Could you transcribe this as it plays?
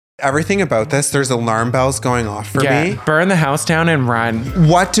Everything about this, there's alarm bells going off for me. Burn the house down and run.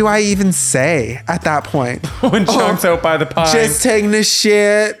 What do I even say at that point? When Chunk's out by the pine. Just taking a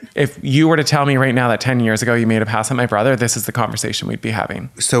shit. If you were to tell me right now that 10 years ago you made a pass at my brother, this is the conversation we'd be having.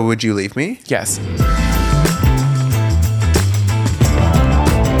 So would you leave me? Yes.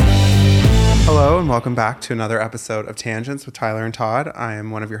 Hello and welcome back to another episode of Tangents with Tyler and Todd. I am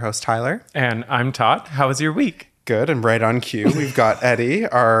one of your hosts, Tyler. And I'm Todd. How was your week? Good, and right on cue, we've got Eddie,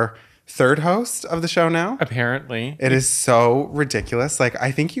 our third host of the show now. Apparently. It is so ridiculous. Like,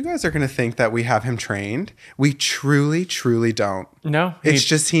 I think you guys are going to think that we have him trained. We truly, truly don't. No. It's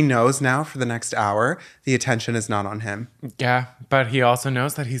just he knows now for the next hour, the attention is not on him. Yeah, but he also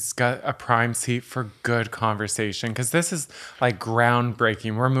knows that he's got a prime seat for good conversation because this is like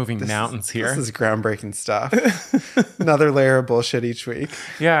groundbreaking. We're moving mountains here. This is groundbreaking stuff. Another layer of bullshit each week.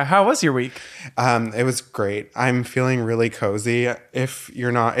 Yeah, how was your week? It was great. I'm feeling really cozy. If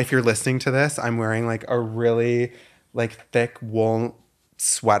you're listening to this, I'm wearing like a really like thick wool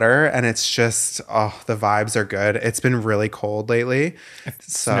sweater and it's just, the vibes are good. It's been really cold lately. It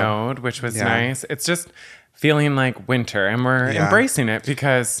snowed, which was nice. It's just feeling like winter and we're embracing it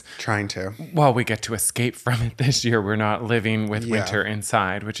because we get to escape from it this year. We're not living with winter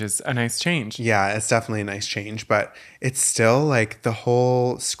inside, which is a nice change. Yeah, it's definitely a nice change, but it's still like the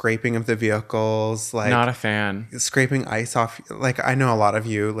whole scraping of the vehicles, like not a fan. Scraping ice off. Like I know a lot of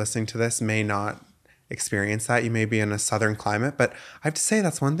you listening to this may not experience that. You may be in a southern climate, but I have to say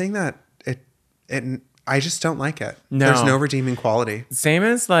that's one thing that I just don't like it. No. There's no redeeming quality. Same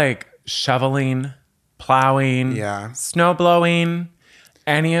as like shoveling, plowing, snow blowing,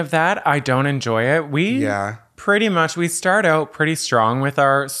 any of that. I don't enjoy it. We start out pretty strong with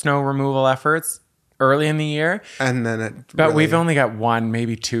our snow removal efforts early in the year. And then we've only got one,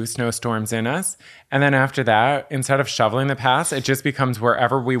 maybe two snowstorms in us. And then after that, instead of shoveling the paths, it just becomes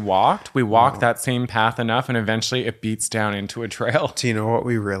wherever we walk that same path enough and eventually it beats down into a trail. Do you know what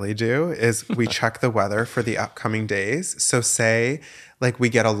we really do is we check the weather for the upcoming days. So say like we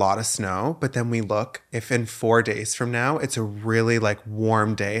get a lot of snow, but then we look if in 4 days from now, it's a really like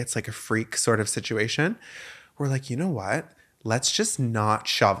warm day. It's like a freak sort of situation. We're like, you know what? Let's just not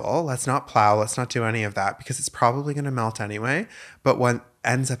shovel. Let's not plow. Let's not do any of that because it's probably going to melt anyway. But what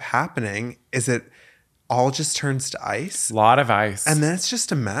ends up happening is it all just turns to ice. A lot of ice. And then it's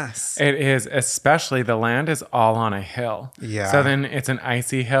just a mess. It is, especially the land is all on a hill. Yeah. So then it's an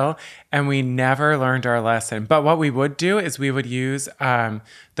icy hill and we never learned our lesson. But what we would do is we would use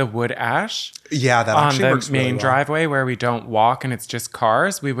the wood ash. Yeah, that actually works on the main really well. driveway where we don't walk and it's just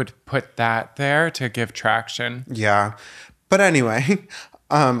cars. We would put that there to give traction. Yeah. But anyway,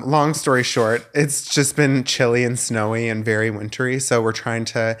 long story short, it's just been chilly and snowy and very wintry. So we're trying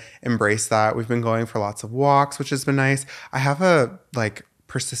to embrace that. We've been going for lots of walks, which has been nice. I have a like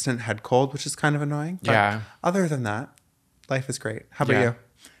persistent head cold, which is kind of annoying. But other than that, life is great. How about you?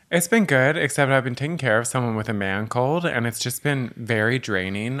 It's been good, except I've been taking care of someone with a man cold, and it's just been very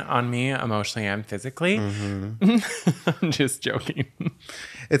draining on me emotionally and physically. Mm-hmm. I'm just joking.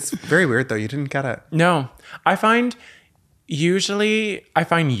 It's very weird, though. You didn't get it. No. Usually, I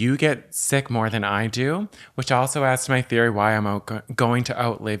find you get sick more than I do, which also adds to my theory why I'm going to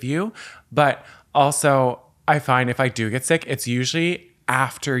outlive you. But also, I find if I do get sick, it's usually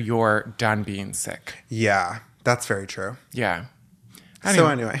after you're done being sick. Yeah, that's very true. Yeah. So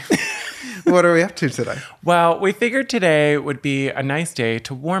anyway, what are we up to today? Well, we figured today would be a nice day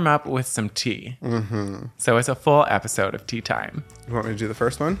to warm up with some tea. Mm-hmm. So it's a full episode of Tea Time. You want me to do the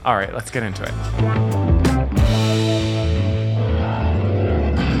first one? All right, let's get into it.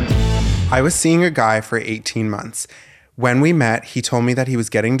 I was seeing a guy for 18 months. When we met, he told me that he was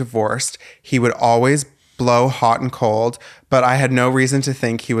getting divorced. He would always blow hot and cold, but I had no reason to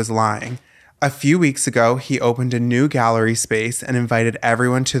think he was lying. A few weeks ago, he opened a new gallery space and invited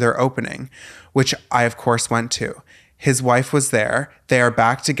everyone to their opening, which I, of course, went to. His wife was there. They are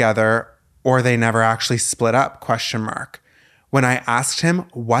back together, or they never actually split up, ? When I asked him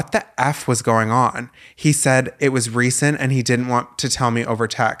what the F was going on, he said it was recent and he didn't want to tell me over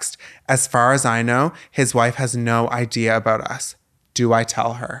text. As far as I know, his wife has no idea about us. Do I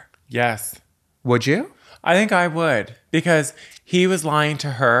tell her? Yes. Would you? I think I would, because he was lying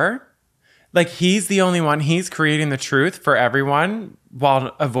to her. Like, he's the only one. He's creating the truth for everyone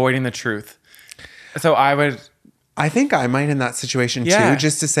while avoiding the truth. So I think I might in that situation too,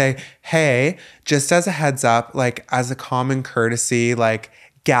 just to say, hey, just as a heads up, like as a common courtesy, like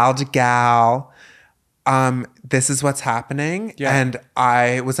gal to gal, this is what's happening. Yeah. And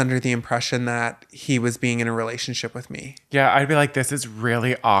I was under the impression that he was being in a relationship with me. Yeah, I'd be like, this is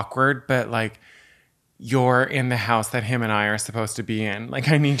really awkward, but like, you're in the house that him and I are supposed to be in. Like,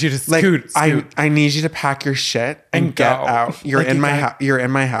 I need you to scoot. I need you to pack your shit and get out. You're in you're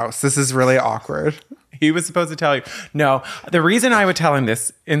in my house. This is really awkward. He was supposed to tell you. No, the reason I would tell in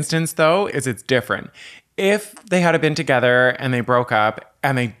this instance, though, is it's different. If they had been together and they broke up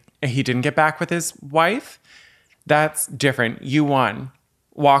and he didn't get back with his wife, that's different. You won.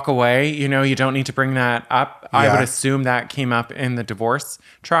 Walk away. You know, you don't need to bring that up. Yeah. I would assume that came up in the divorce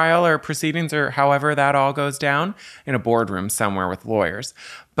trial or proceedings or however that all goes down in a boardroom somewhere with lawyers.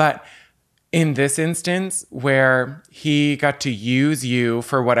 But in this instance where he got to use you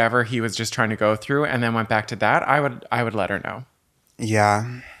for whatever he was just trying to go through and then went back to that, I would let her know.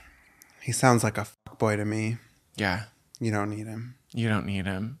 Yeah. He sounds like a fuckboy to me. Yeah. You don't need him. You don't need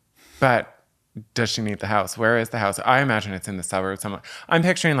him. But does she need the house? Where is the house? I imagine it's in the suburbs somewhere. I'm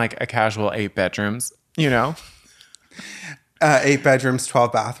picturing like a casual 8 bedrooms, you know? 8 bedrooms,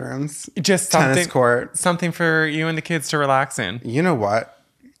 12 bathrooms. Just tennis court. Something for you and the kids to relax in. You know what?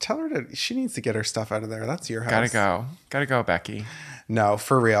 Tell her she needs to get her stuff out of there. That's your house. Gotta go, Becky. No,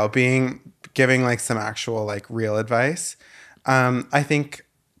 for real. Giving like some actual like real advice. I think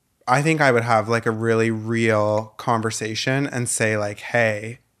I would have like a really real conversation and say like,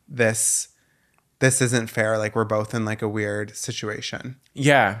 hey, this isn't fair. Like we're both in like a weird situation.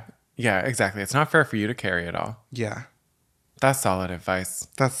 Yeah, exactly. It's not fair for you to carry it all. Yeah. That's solid advice.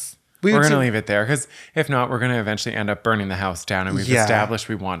 We're going to leave it there because if not, we're going to eventually end up burning the house down and we've established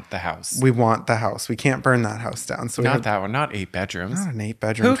we want the house. We want the house. We can't burn that house down. So that one, not 8 bedrooms. Not an 8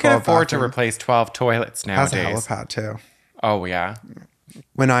 bedroom. Who can afford to replace 12 toilets nowadays? Has a helipad too. Oh, yeah.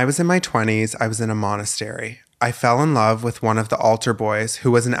 When I was in my 20s, I was in a monastery. I fell in love with one of the altar boys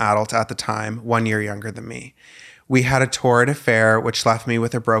who was an adult at the time, 1 year younger than me. We had a torrid affair, which left me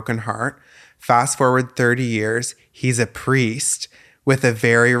with a broken heart. Fast forward 30 years, he's a priest with a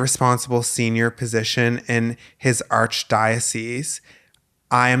very responsible senior position in his archdiocese.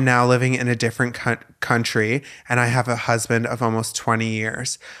 I am now living in a different country, and I have a husband of almost 20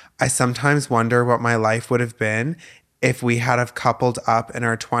 years. I sometimes wonder what my life would have been if we had have coupled up in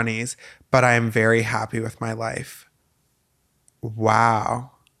our 20s, but I am very happy with my life.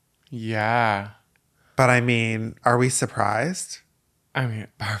 Wow. Yeah. But I mean, are we surprised? I mean,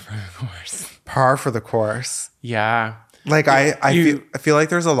 par for the course. Par for the course. Yeah. Like I feel like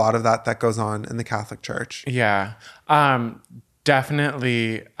there's a lot of that goes on in the Catholic Church. Yeah.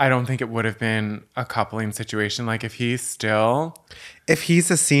 Definitely, I don't think it would have been a coupling situation. Like if he's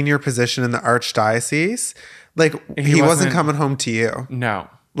a senior position in the archdiocese, like he wasn't coming home to you. No.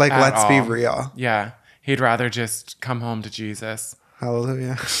 Like let's be real. Yeah. He'd rather just come home to Jesus.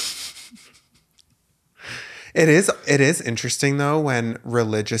 Hallelujah. It is interesting though when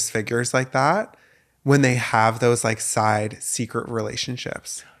religious figures like that, when they have those like side secret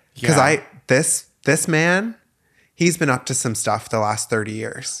relationships. Because this man, he's been up to some stuff the last 30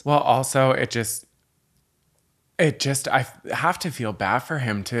 years. Well, also I have to feel bad for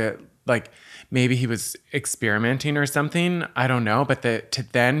him to like, maybe he was experimenting or something. I don't know. But to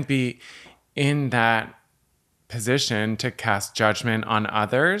then be in that position to cast judgment on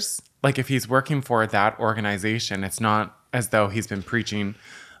others, like if he's working for that organization, it's not as though he's been preaching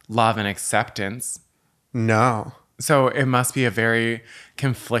love and acceptance. No. So it must be a very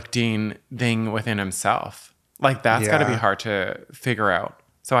conflicting thing within himself. Like that's got to be hard to figure out.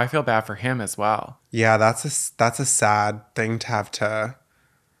 So I feel bad for him as well. Yeah, that's a sad thing to have to.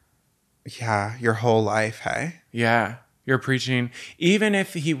 Yeah, your whole life, hey? Yeah, you're preaching. Even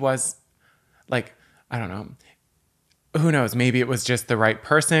if he was like, I don't know. Who knows? Maybe it was just the right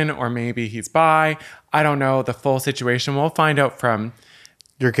person or maybe he's bi. I don't know the full situation. We'll find out from...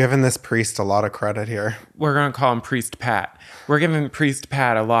 You're giving this priest a lot of credit here. We're going to call him Priest Pat. We're giving Priest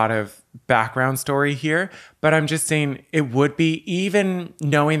Pat a lot of background story here, but I'm just saying it would be, even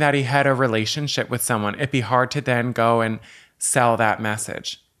knowing that he had a relationship with someone, it'd be hard to then go and sell that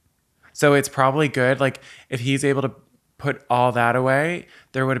message. So it's probably good. Like if he's able to put all that away,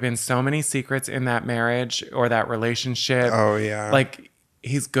 there would have been so many secrets in that marriage or that relationship. Oh yeah. Like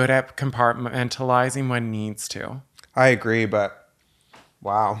he's good at compartmentalizing when needs to. I agree, but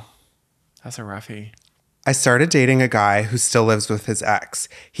wow. That's a roughie. I started dating a guy who still lives with his ex.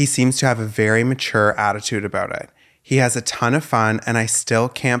 He seems to have a very mature attitude about it. He has a ton of fun, and I still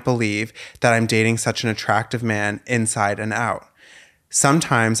can't believe that I'm dating such an attractive man inside and out.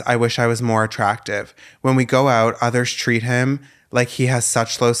 Sometimes I wish I was more attractive. When we go out, others treat him like he has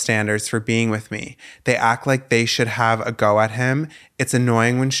such low standards for being with me. They act like they should have a go at him. It's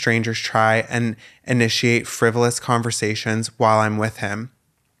annoying when strangers try and initiate frivolous conversations while I'm with him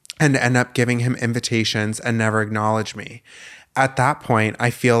and end up giving him invitations and never acknowledge me. At that point, I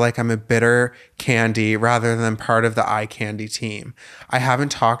feel like I'm a bitter candy rather than part of the eye candy team. I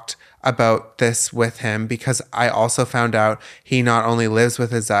haven't talked about this with him because I also found out he not only lives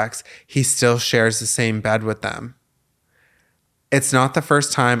with his ex, he still shares the same bed with them. It's not the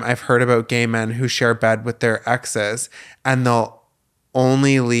first time I've heard about gay men who share bed with their exes, and they'll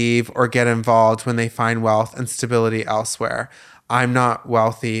only leave or get involved when they find wealth and stability elsewhere. I'm not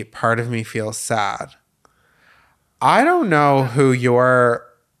wealthy. Part of me feels sad. I don't know who you're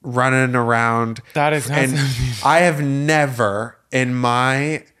running around. That is not something. I have never in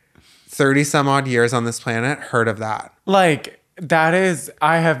my 30 some odd years on this planet heard of that. Like, that's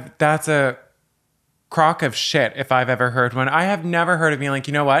a crock of shit if I've ever heard one. I have never heard of being like,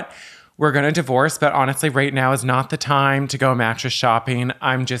 you know what? We're going to divorce, but honestly, right now is not the time to go mattress shopping.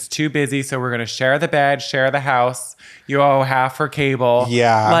 I'm just too busy. So we're going to share the bed, share the house. You owe half for cable.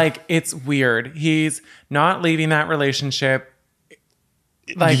 Yeah. Like, it's weird. He's not leaving that relationship.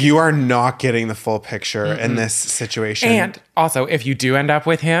 Like, you are not getting the full picture in this situation. And also, if you do end up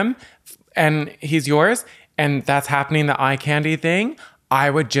with him and he's yours and that's happening, the eye candy thing, I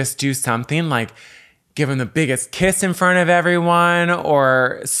would just do something like give him the biggest kiss in front of everyone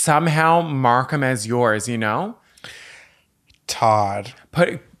or somehow mark him as yours, you know? Todd.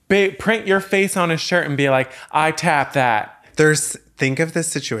 Print your face on a shirt and be like, I tap that. Think of this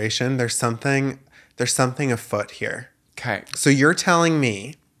situation. There's something afoot here. Okay. So you're telling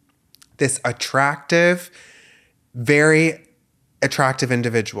me this very attractive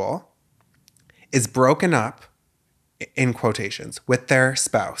individual is broken up, in quotations, with their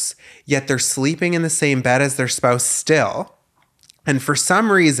spouse, yet they're sleeping in the same bed as their spouse still. And for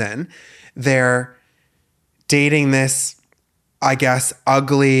some reason, they're dating this, I guess,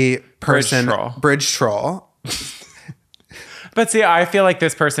 ugly person, bridge troll. But see, I feel like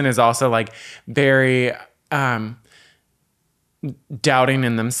this person is also like very doubting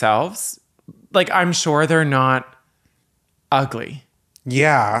in themselves. Like, I'm sure they're not ugly.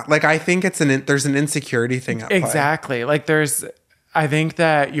 Yeah, like I think there's an insecurity thing at play. Exactly. Like I think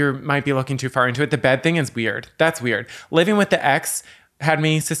that you might be looking too far into it. The bed thing is weird. That's weird. Living with the ex had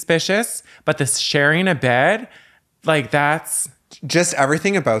me suspicious, but this sharing a bed, like that's just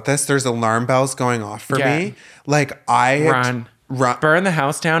everything about this. There's alarm bells going off for me. Like run, burn the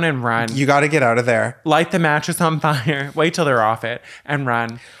house down and run. You got to get out of there. Light the mattress on fire. Wait till they're off it and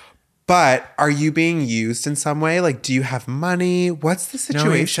run. But are you being used in some way? Like, do you have money? What's the situation?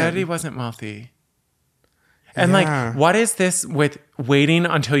 No, he said he wasn't wealthy. And like, what is this with waiting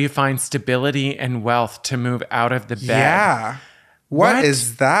until you find stability and wealth to move out of the bed? Yeah. What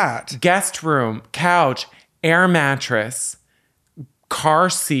is that? Guest room, couch, air mattress, car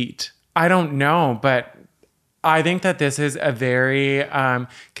seat. I don't know, but I think that this is a very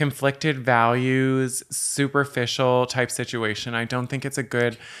conflicted values, superficial type situation. I don't think it's a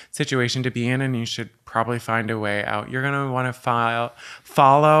good situation to be in, and you should probably find a way out. You're going to want to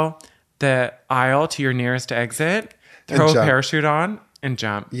follow the aisle to your nearest exit, throw a parachute on, and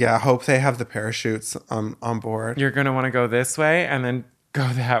jump. Yeah, hope they have the parachutes on board. You're going to want to go this way and then go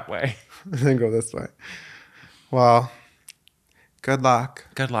that way. And then go this way. Well, good luck.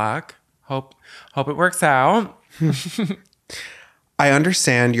 Good luck. Hope it works out. I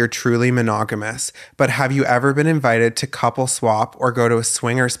understand you're truly monogamous, but have you ever been invited to couple swap or go to a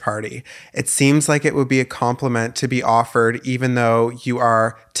swingers party? It seems like it would be a compliment to be offered even though you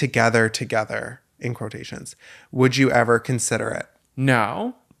are together, in quotations. Would you ever consider it?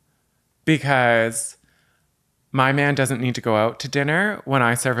 No, because my man doesn't need to go out to dinner when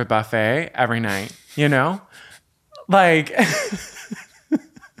I serve a buffet every night, you know? Like...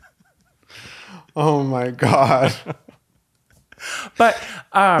 Oh my God. But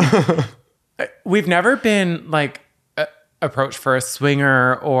we've never been like approached for a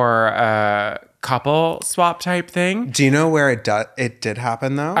swinger or a couple swap type thing. Do you know where it did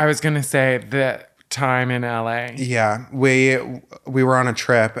happen though? I was going to say the time in LA. Yeah. We were on a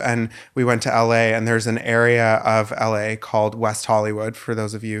trip and we went to LA, and there's an area of LA called West Hollywood, for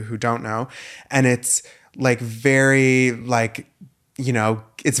those of you who don't know. And it's like very like, you know,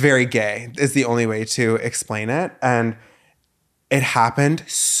 it's very gay is the only way to explain it. And it happened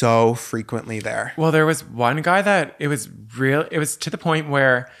so frequently there. Well, there was one guy that it was to the point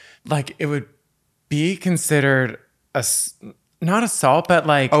where like it would be considered not assault, but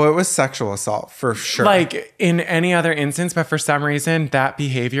like... Oh, it was sexual assault for sure. Like in any other instance, but for some reason that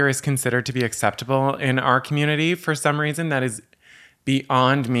behavior is considered to be acceptable in our community. For some reason that is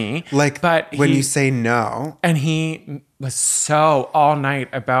beyond me. Like, but when you say no. And he was so all night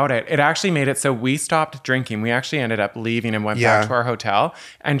about it. It actually made it so we stopped drinking. We actually ended up leaving and went back to our hotel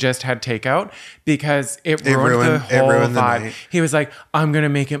and just had takeout because it ruined the whole vibe. He was like, I'm going to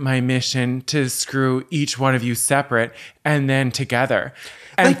make it my mission to screw each one of you separate and then together.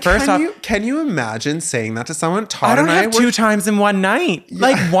 And like, first can you imagine saying that to someone? Todd I don't have 2 times in one night. Yeah.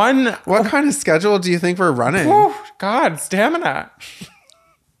 Like one. What kind of schedule do you think we're running? Oh, God, stamina.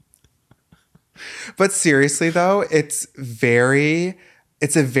 But seriously, though, it's a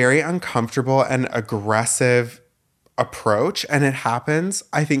very uncomfortable and aggressive approach. And it happens,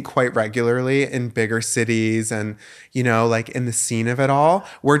 I think, quite regularly in bigger cities and, you know, like in the scene of it all.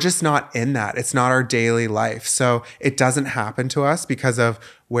 We're just not in that. It's not our daily life. So it doesn't happen to us because of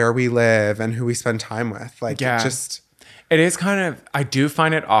where we live and who we spend time with. Like, it is kind of, I do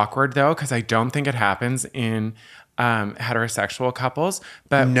find it awkward, though, because I don't think it happens in heterosexual couples,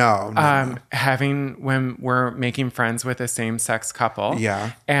 but no. Having when we're making friends with a same-sex couple,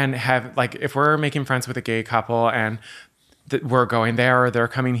 and have like if we're making friends with a gay couple and we're going there or they're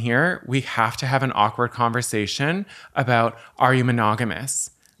coming here, we have to have an awkward conversation about, are you monogamous?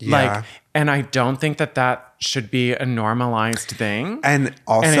 Like, and I don't think that should be a normalized thing, and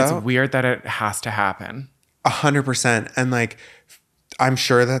also, and it's weird that it has to happen. 100%, and like, I'm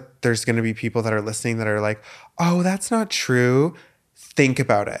sure that there's going to be people that are listening that are like, oh, that's not true. Think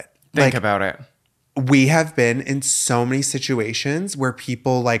about it. Think about it. We have been in so many situations where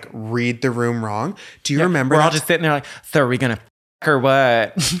people like read the room wrong. Do you remember? We're all just sitting there like, so are we going to or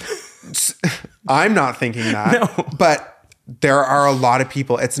what? I'm not thinking that. No. But there are a lot of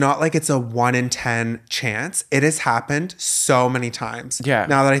people. It's not like it's a 1 in 10 chance. It has happened so many times. Yeah.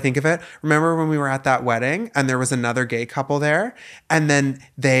 Now that I think of it, remember when we were at that wedding and there was another gay couple there, and then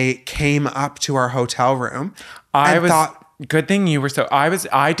they came up to our hotel room. Good thing you were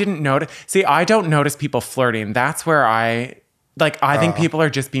I didn't notice. See, I don't notice people flirting. That's where I think people are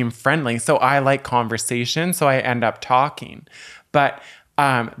just being friendly. So I like conversation. So I end up talking. But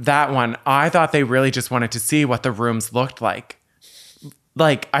that one, I thought they really just wanted to see what the rooms looked like.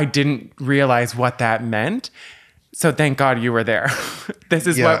 Like, I didn't realize what that meant. So thank God you were there. This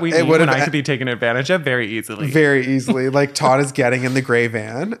is what we need when I could be taken advantage of very easily. Very easily. Like, Todd is getting in the gray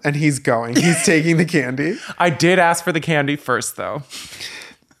van and he's going. He's taking the candy. I did ask for the candy first, though.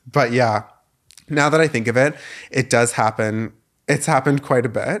 But yeah, now that I think of it, it does happen. It's happened quite a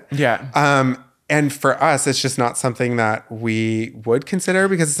bit. Yeah. And for us, it's just not something that we would consider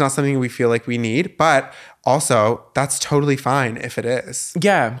because it's not something we feel like we need. But also, that's totally fine if it is.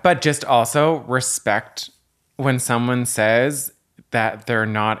 Yeah, but just also respect when someone says that they're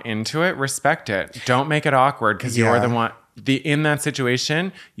not into it. Respect it. Don't make it awkward because you're the one. In that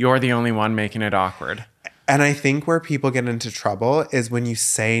situation, you're the only one making it awkward. And I think where people get into trouble is when you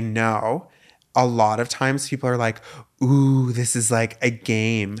say no. A lot of times people are like, ooh, this is like a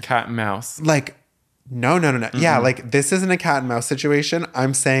game. Cat and mouse. Like, no. Mm-hmm. Yeah, like this isn't a cat and mouse situation.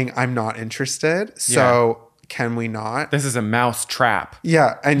 I'm saying I'm not interested. So can we not? This is a mouse trap.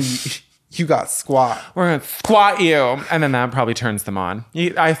 Yeah, and you got squat. We're going to squat you. And then that probably turns them on.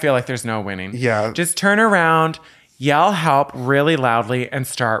 I feel like there's no winning. Yeah. Just turn around, yell help really loudly, and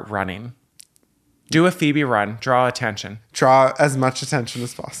start running. Do a Phoebe run. Draw attention. Draw as much attention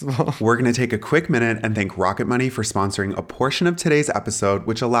as possible. We're going to take a quick minute and thank Rocket Money for sponsoring a portion of today's episode,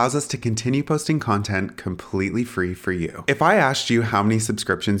 which allows us to continue posting content completely free for you. If I asked you how many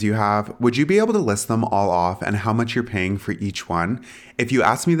subscriptions you have, would you be able to list them all off and how much you're paying for each one? If you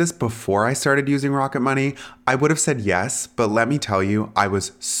asked me this before I started using Rocket Money, I would have said yes, but let me tell you, I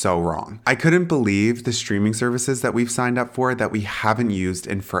was so wrong. I couldn't believe the streaming services that we've signed up for that we haven't used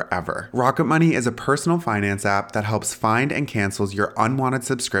in forever. Rocket Money is a personal finance app that helps find and cancels your unwanted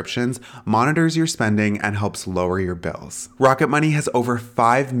subscriptions, monitors your spending, and helps lower your bills. Rocket Money has over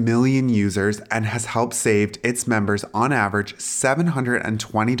 5 million users and has helped save its members on average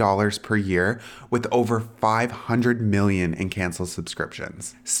 $720 per year with over 500 million in canceled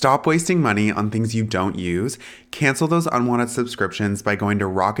subscriptions. Stop wasting money on things you don't use. Cancel those unwanted subscriptions by going to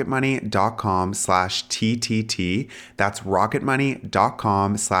rocketmoney.com/TTT. That's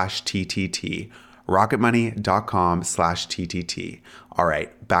rocketmoney.com/TTT. rocketmoney.com/TTT. All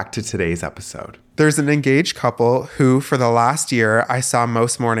right, back to today's episode. There's an engaged couple who, for the last year, I saw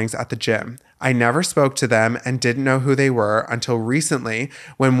most mornings at the gym. I never spoke to them and didn't know who they were until recently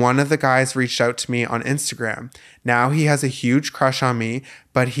when one of the guys reached out to me on Instagram. Now he has a huge crush on me,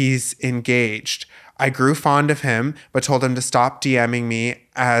 but he's engaged. I grew fond of him, but told him to stop DMing me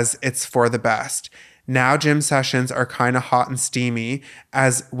as it's for the best. Now gym sessions are kind of hot and steamy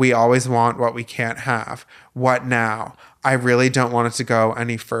as we always want what we can't have. What now? I really don't want it to go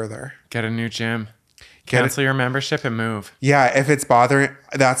any further. Get a new gym. Cancel your membership and move. Yeah, if it's bothering,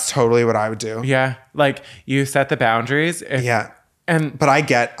 that's totally what I would do. Yeah, like you set the boundaries. But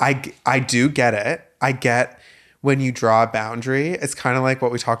I do get it. I get when you draw a boundary. It's kind of like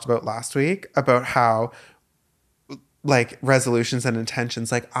what we talked about last week about how like resolutions and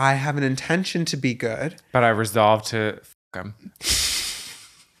intentions. Like I have an intention to be good, but I resolve to f*** them.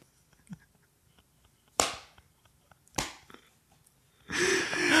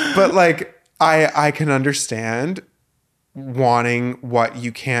 But like I can understand wanting what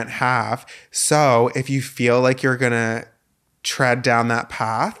you can't have. So if you feel like you're gonna tread down that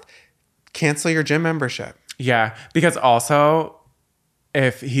path, cancel your gym membership. Yeah, because also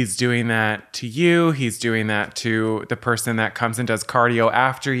if he's doing that to you, he's doing that to the person that comes and does cardio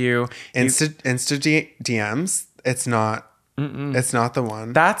after you. Insta DMs, it's not the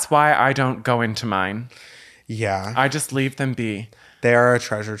one. That's why I don't go into mine. Yeah. I just leave them be. They are a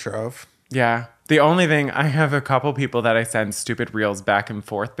treasure trove. Yeah. The only thing, I have a couple people that I send stupid reels back and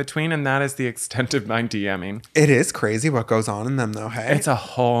forth between, and that is the extent of my DMing. It is crazy what goes on in them, though, hey? It's a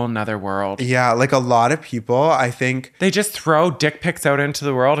whole nother world. Yeah, like a lot of people, I think... They just throw dick pics out into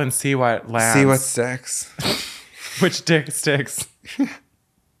the world and see what lands. See what sticks. Which dick sticks?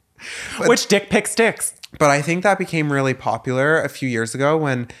 Which dick pic sticks? But I think that became really popular a few years ago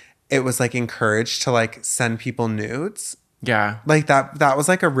when it was like encouraged to like send people nudes. Yeah. Like that was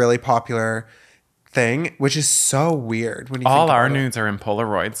like a really popular thing, which is so weird when you all think our about nudes are in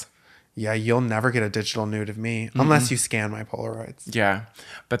Polaroids. Yeah, you'll never get a digital nude of me unless you scan my Polaroids. Yeah,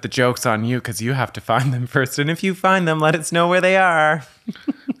 but the joke's on you because you have to find them first, and if you find them, let us know where they are.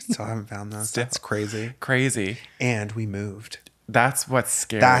 Still haven't found those. That's crazy. Crazy. And we moved. That's what's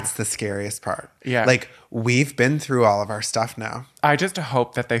scary. That's the scariest part. Yeah. Like we've been through all of our stuff now. I just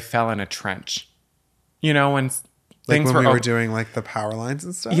hope that they fell in a trench. You know, when like when we were doing like the power lines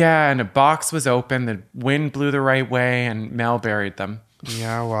and stuff? Yeah, and a box was open, the wind blew the right way, and Mel buried them.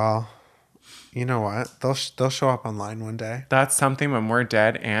 Yeah, well, you know what? They'll show up online one day. That's something when we're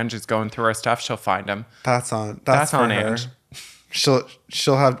dead, Ange is going through our stuff, she'll find them. That's on her. Ange.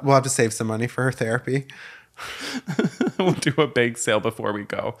 We'll have to save some money for her therapy. We'll do a bake sale before we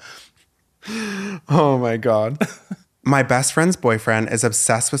go. Oh my God. My best friend's boyfriend is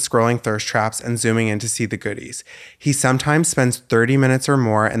obsessed with scrolling thirst traps and zooming in to see the goodies. He sometimes spends 30 minutes or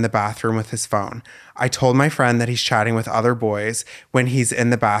more in the bathroom with his phone. I told my friend that he's chatting with other boys when he's in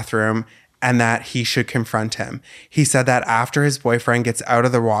the bathroom and that he should confront him. He said that after his boyfriend gets out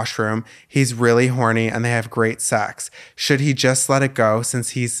of the washroom, he's really horny and they have great sex. Should he just let it go since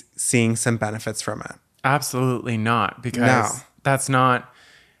he's seeing some benefits from it? Absolutely not, because that's not...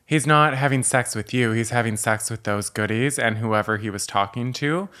 He's not having sex with you. He's having sex with those goodies and whoever he was talking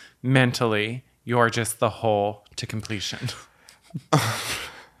to. Mentally, you're just the whole to completion.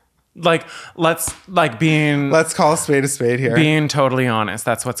 Let's call a spade here. Being totally honest,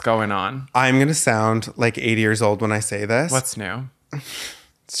 that's what's going on. I'm going to sound like 80 years old when I say this. What's new?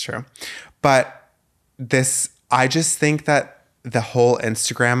 It's true. But I just think that the whole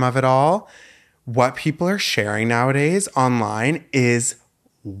Instagram of it all, what people are sharing nowadays online is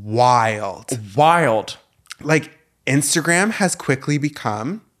wild. Like Instagram has quickly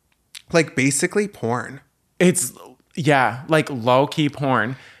become like basically porn. It's like low-key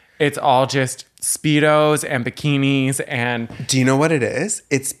porn. It's all just Speedos and bikinis and... Do you know what it is?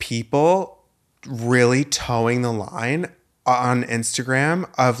 It's people really towing the line on Instagram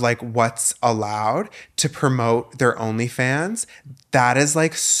of like what's allowed to promote their OnlyFans. That is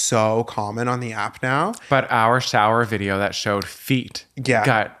like so common on the app now. But our shower video that showed feet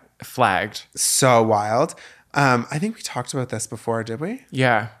got flagged. So wild. I think we talked about this before, did we?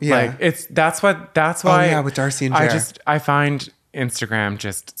 Yeah. Like that's why. Oh yeah, with Darcy and Jer. I find Instagram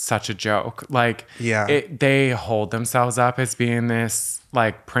just such a joke. Like they hold themselves up as being this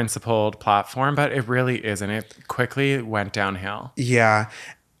like principled platform, but it really isn't. It quickly went downhill. Yeah.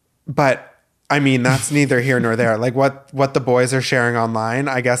 But I mean, that's neither here nor there. Like what the boys are sharing online,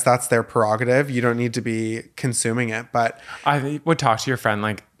 I guess that's their prerogative. You don't need to be consuming it, but I would talk to your friend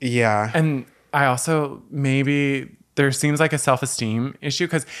like, yeah. And I also, maybe there seems like a self-esteem issue,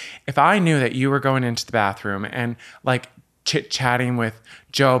 because if I knew that you were going into the bathroom and like chit-chatting with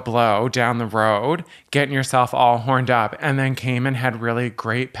Joe Blow down the road, getting yourself all horned up, and then came and had really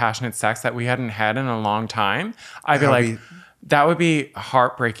great passionate sex that we hadn't had in a long time, I'd be like, that would be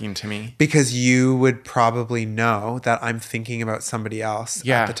heartbreaking to me. Because you would probably know that I'm thinking about somebody else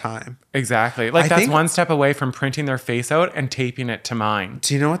at the time. Exactly. Like that's one step away from printing their face out and taping it to mine.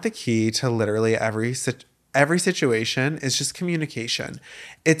 Do you know what the key to literally every every situation is just communication.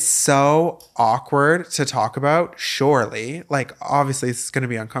 It's so awkward to talk about, surely. Like, obviously, it's going to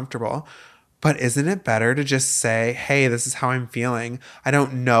be uncomfortable. But isn't it better to just say, hey, this is how I'm feeling. I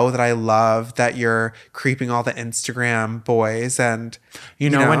don't know that I love that you're creeping all the Instagram boys and,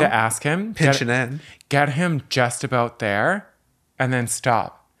 you know when to ask him? Pinching in. Get him just about there and then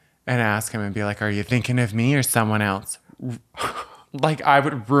stop and ask him and be like, are you thinking of me or someone else? Like, I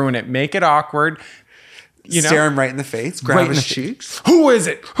would ruin it. Make it awkward. Stare him right in the face. Grab his cheeks. Who is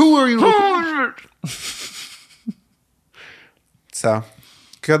it? Who are you? Who is it? So...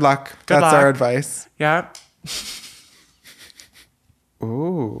 good luck. That's our advice. Yeah.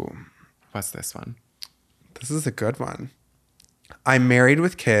 Ooh. What's this one? This is a good one. I'm married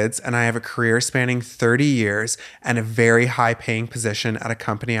with kids and I have a career spanning 30 years and a very high paying position at a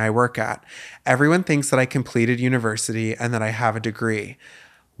company I work at. Everyone thinks that I completed university and that I have a degree.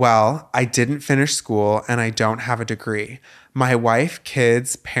 Well, I didn't finish school and I don't have a degree. My wife,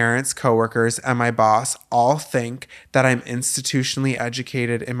 kids, parents, coworkers, and my boss all think that I'm institutionally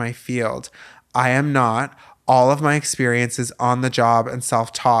educated in my field. I am not. All of my experience is on the job and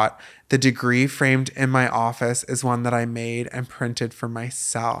self-taught. The degree framed in my office is one that I made and printed for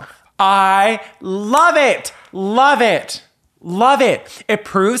myself. I love it. Love it. Love it. It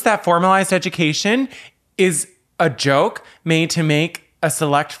proves that formalized education is a joke made to make a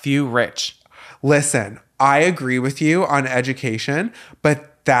select few rich. Listen, I agree with you on education,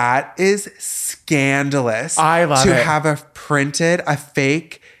 but that is scandalous. I love to it. have a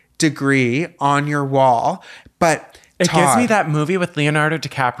fake degree on your wall. But it Todd, gives me that movie with Leonardo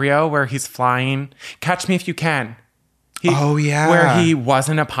DiCaprio where he's flying. Catch Me If You Can. Where he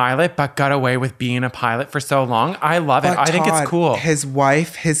wasn't a pilot but got away with being a pilot for so long. I love it. I think it's cool. His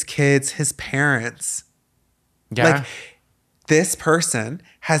wife, his kids, his parents. Yeah. Like, this person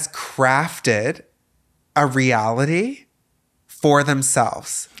has crafted a reality for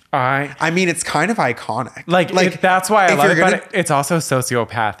themselves. I mean, it's kind of iconic. Like that's why I love it, but it's also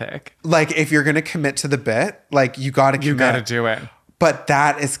sociopathic. Like, if you're going to commit to the bit, like, you got to commit. You got to do it. But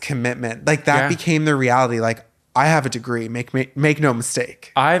that is commitment. Like, that became the reality. Like, I have a degree. Make no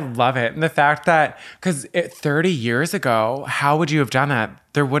mistake. I love it. And the fact that, because 30 years ago, how would you have done that?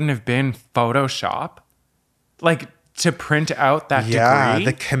 There wouldn't have been Photoshop. Like, to print out that degree. Yeah,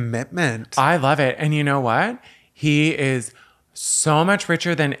 the commitment. I love it. And you know what? He is so much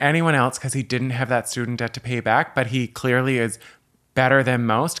richer than anyone else because he didn't have that student debt to pay back, but he clearly is better than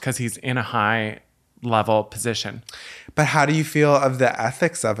most because he's in a high level position. But how do you feel of the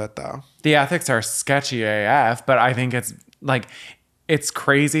ethics of it, though? The ethics are sketchy AF, but I think it's like, it's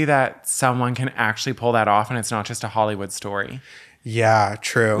crazy that someone can actually pull that off and it's not just a Hollywood story. Yeah,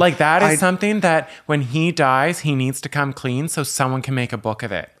 true. Like, that is something that when he dies, he needs to come clean so someone can make a book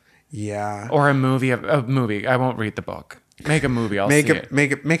of it. Yeah. Or a movie. I won't read the book. Make a movie. I'll see it.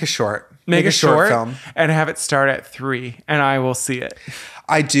 Make a short. Make a short film. And have it start at 3 and I will see it.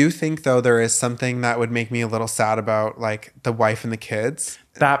 I do think, though, there is something that would make me a little sad about, like, the wife and the kids.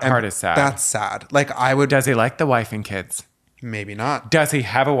 That part is sad. That's sad. Like, I would... Does he like the wife and kids? Maybe not. Does he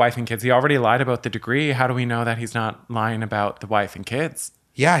have a wife and kids? He already lied about the degree. How do we know that he's not lying about the wife and kids?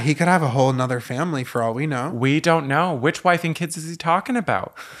 Yeah, he could have a whole nother family for all we know. We don't know. Which wife and kids is he talking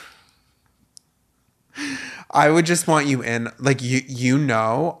about? I would just want you in, like, you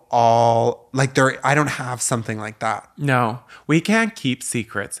know, all, like, there. I don't have something like that. No, we can't keep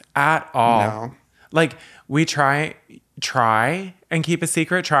secrets at all. No. Like, we try and keep a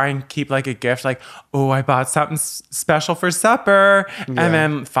secret, try and keep like a gift, like, oh, I bought something special for supper. Yeah. And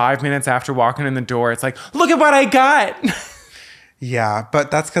then 5 minutes after walking in the door, it's like, look at what I got. Yeah,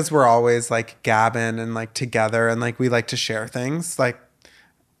 but that's because we're always like gabbing and like together and like we like to share things. Like,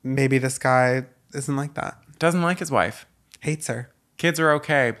 maybe this guy isn't like that. Doesn't like his wife. Hates her. Kids are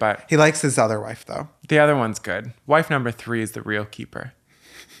okay, but... He likes his other wife, though. The other one's good. Wife number 3 is the real keeper.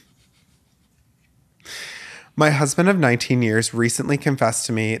 My husband of 19 years recently confessed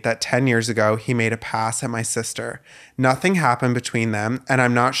to me that 10 years ago he made a pass at my sister. Nothing happened between them, and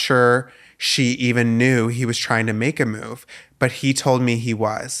I'm not sure she even knew he was trying to make a move, but he told me he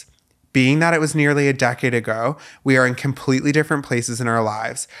was. Being that it was nearly a decade ago, we are in completely different places in our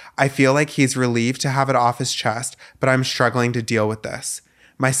lives. I feel like he's relieved to have it off his chest, but I'm struggling to deal with this.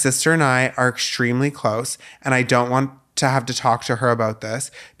 My sister and I are extremely close, and I don't want to have to talk to her about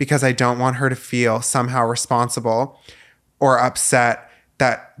this because I don't want her to feel somehow responsible or upset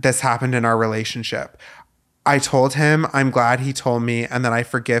that this happened in our relationship. I told him I'm glad he told me and that I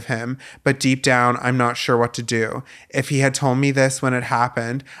forgive him, but deep down, I'm not sure what to do. If he had told me this when it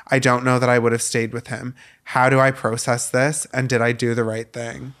happened, I don't know that I would have stayed with him. How do I process this? And did I do the right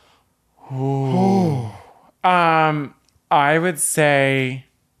thing? Ooh. I would say...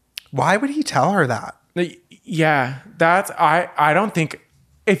 Why would he tell her that? Yeah, I don't think...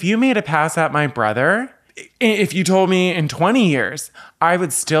 If you made a pass at my brother, if you told me in 20 years, I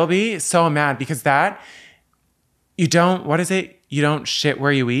would still be so mad because you don't, what is it? You don't shit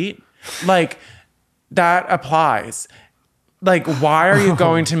where you eat? Like, that applies. Like, why are you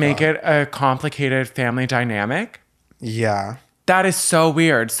going to make it a complicated family dynamic? Yeah. That is so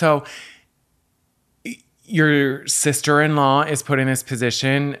weird. So your sister-in-law is put in this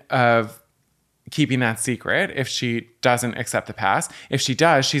position of keeping that secret if she doesn't accept the pass. If she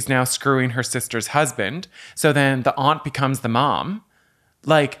does, she's now screwing her sister's husband. So then the aunt becomes the mom,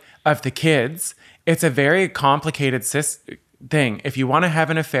 like, of the kids. It's a very complicated thing. If you want to have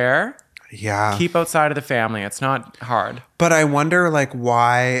an affair, keep outside of the family. It's not hard. But I wonder, like,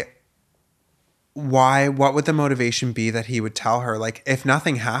 why, what would the motivation be that he would tell her? Like, if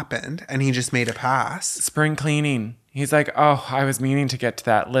nothing happened and he just made a pass. Spring cleaning. He's like, oh, I was meaning to get to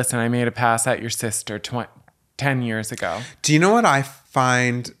that. Listen, I made a pass at your sister 10 years ago. Do you know what I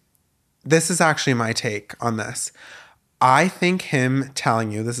find? This is actually my take on this. I think him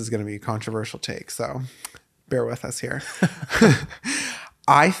telling you, this is going to be a controversial take, so bear with us here.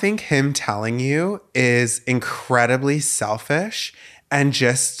 I think him telling you is incredibly selfish and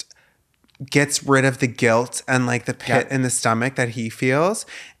just gets rid of the guilt and like the pit in the stomach that he feels.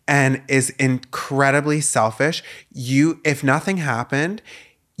 And is incredibly selfish. If nothing happened,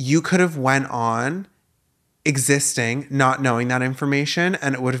 you could have went on existing, not knowing that information,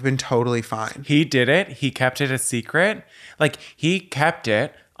 and it would have been totally fine. He did it. He kept it a secret. Like, he kept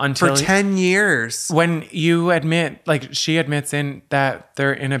it until... For 10 years. When you admit, like, she admits in that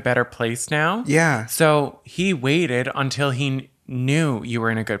they're in a better place now. Yeah. So he waited until he knew you were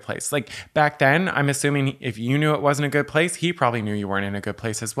in a good place. Like, back then, I'm assuming if you knew it wasn't a good place, he probably knew you weren't in a good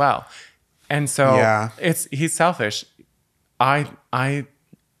place as well. And so he's selfish. I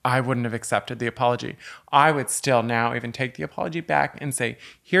wouldn't have accepted the apology. I would still now even take the apology back and say,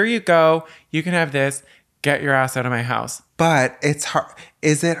 here you go. You can have this. Get your ass out of my house. But it's hard.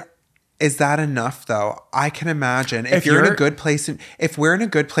 Is that enough though? I can imagine if you're in a good place, if we're in a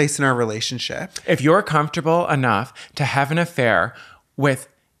good place in our relationship. If you're comfortable enough to have an affair with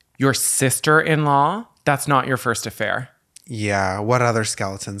your sister-in-law, that's not your first affair. Yeah. What other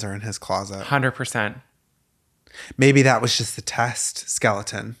skeletons are in his closet? 100%. Maybe that was just the test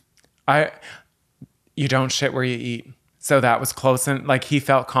skeleton. You don't shit where you eat. So that was close, and like, he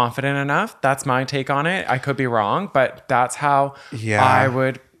felt confident enough. That's my take on it. I could be wrong, but that's how I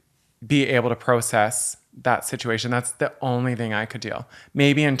would be able to process that situation. That's the only thing I could deal.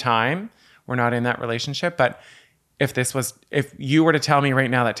 Maybe in time, we're not in that relationship, but if you were to tell me right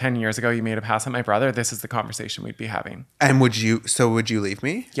now that 10 years ago you made a pass at my brother, this is the conversation we'd be having. And would you leave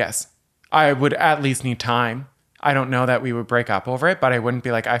me? Yes. I would at least need time. I don't know that we would break up over it, but I wouldn't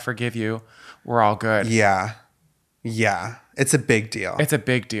be like, I forgive you. We're all good. Yeah. Yeah. It's a big deal. It's a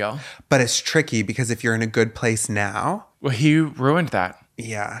big deal. But it's tricky because if you're in a good place now. Well, he ruined that.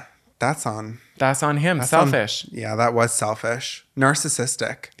 Yeah. That's on him. Selfish. Yeah, that was selfish.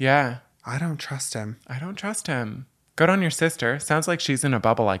 Narcissistic. Yeah. I don't trust him. Good on your sister. Sounds like she's in a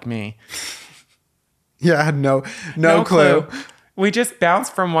bubble like me. Yeah, I had no clue. We just bounce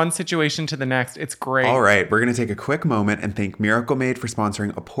from one situation to the next. It's great. All right, we're going to take a quick moment and thank Miracle Made for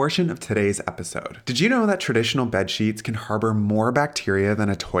sponsoring a portion of today's episode. Did you know that traditional bed sheets can harbor more bacteria than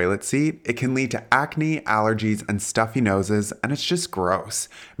a toilet seat? It can lead to acne, allergies, and stuffy noses, and it's just gross.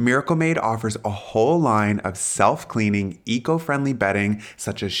 Miracle Made offers a whole line of self-cleaning, eco-friendly bedding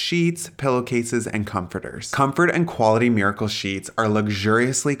such as sheets, pillowcases, and comforters. Comfort and quality Miracle sheets are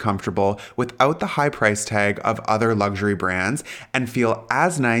luxuriously comfortable without the high price tag of other luxury brands, and feel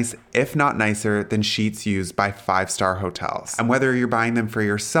as nice, if not nicer, than sheets used by 5-star hotels. And whether you're buying them for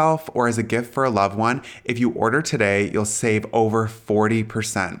yourself or as a gift for a loved one, if you order today, you'll save over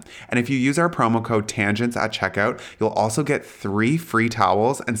 40%. And if you use our promo code TANGENTS at checkout, you'll also get 3 free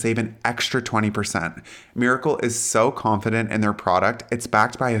towels and save an extra 20%. Miracle is so confident in their product, it's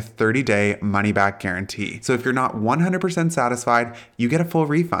backed by a 30-day money-back guarantee. So if you're not 100% satisfied, you get a full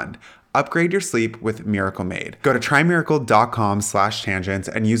refund. Upgrade your sleep with Miracle Made. Go to trymiracle.com/tangents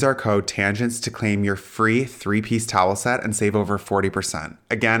and use our code TANGENTS to claim your free 3-piece towel set and save over 40%.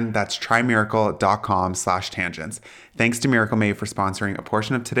 Again, that's trymiracle.com/tangents. Thanks to Miracle Made for sponsoring a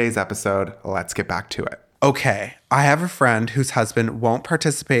portion of today's episode. Let's get back to it. Okay, I have a friend whose husband won't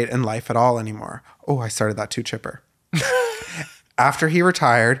participate in life at all anymore. Oh, I started that too chipper. After he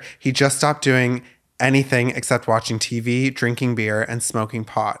retired, he just stopped doing anything except watching TV, drinking beer, and smoking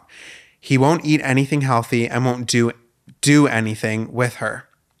pot. He won't eat anything healthy and won't do anything with her.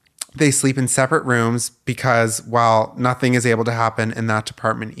 They sleep in separate rooms because, well, nothing is able to happen in that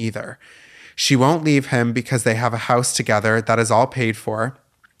department either. She won't leave him because they have a house together that is all paid for.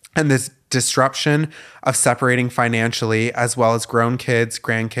 And this disruption of separating financially, as well as grown kids,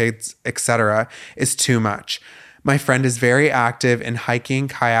 grandkids, etc., is too much. My friend is very active in hiking,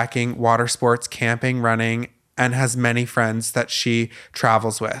 kayaking, water sports, camping, running, and has many friends that she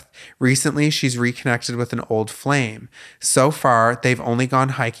travels with. Recently, she's reconnected with an old flame. So far, they've only gone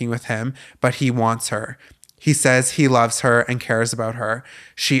hiking with him, but he wants her. He says he loves her and cares about her.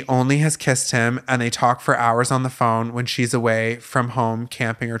 She only has kissed him, and they talk for hours on the phone when she's away from home,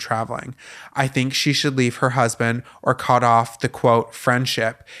 camping or traveling. I think she should leave her husband or cut off the, quote,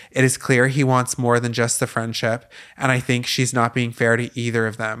 friendship. It is clear he wants more than just the friendship, and I think she's not being fair to either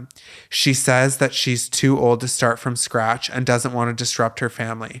of them. She says that she's too old to start from scratch and doesn't want to disrupt her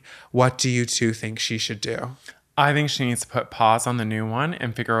family. What do you two think she should do? I think she needs to put pause on the new one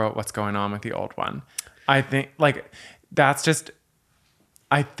and figure out what's going on with the old one. I think I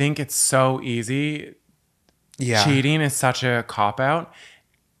think it's so easy. Yeah. Cheating is such a cop out.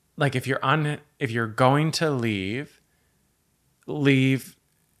 Like if you're going to leave,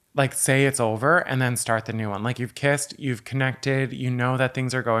 like say it's over and then start the new one. Like you've kissed, you've connected, you know that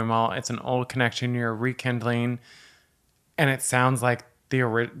things are going well. It's an old connection you're rekindling. And it sounds like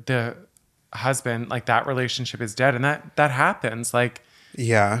the husband, like that relationship is dead. And that happens. Like,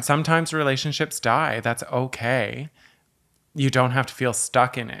 yeah. Sometimes relationships die. That's okay. You don't have to feel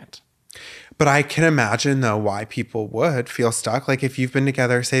stuck in it. But I can imagine, though, why people would feel stuck. Like if you've been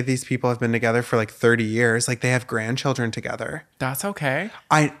together, say these people have been together for like 30 years, like they have grandchildren together. That's okay.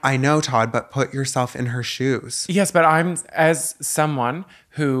 I know, Todd, but put yourself in her shoes. Yes, but I'm, as someone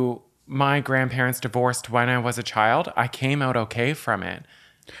who my grandparents divorced when I was a child, I came out okay from it.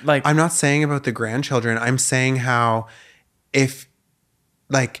 Like I'm not saying about the grandchildren. I'm saying how if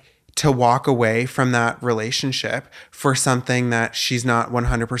like to walk away from that relationship for something that she's not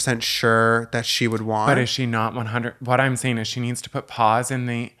 100% sure that she would want. But is she not 100? What I'm saying is she needs to put pause in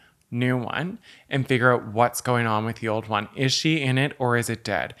the new one and figure out what's going on with the old one. Is she in it or is it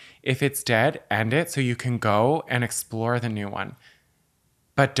dead? If it's dead, end it so you can go and explore the new one.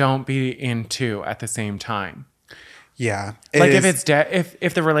 But don't be in two at the same time. Yeah. If it's dead,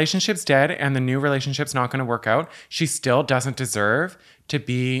 if the relationship's dead and the new relationship's not going to work out, she still doesn't deserve to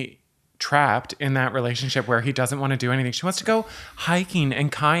be trapped in that relationship where he doesn't want to do anything. She wants to go hiking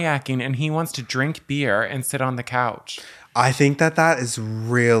and kayaking and he wants to drink beer and sit on the couch. I think that is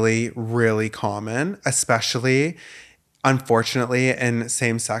really, really common, especially unfortunately in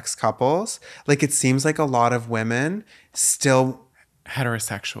same-sex couples. Like it seems like a lot of women still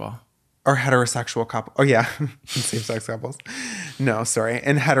heterosexual. Or heterosexual couple. Oh yeah, same-sex couples. No, sorry.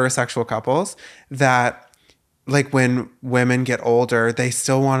 In heterosexual couples that like when women get older, they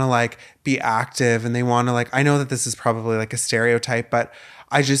still want to like be active and they want to like, I know that this is probably like a stereotype, but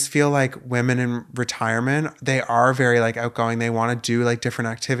I just feel like women in retirement, they are very like outgoing. They want to do like different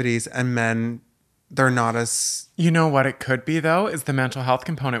activities and men, they're not as... You know what it could be though, is the mental health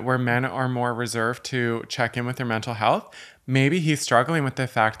component where men are more reserved to check in with their mental health. Maybe he's struggling with the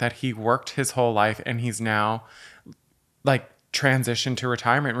fact that he worked his whole life and he's now like transitioned to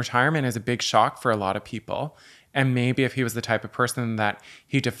retirement. Retirement is a big shock for a lot of people. And maybe if he was the type of person that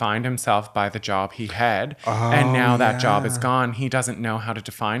he defined himself by the job he had, and now that job is gone, he doesn't know how to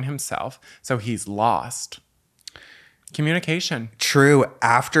define himself. So he's lost. Communication. True.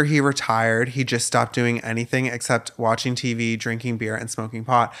 After he retired, he just stopped doing anything except watching TV, drinking beer, and smoking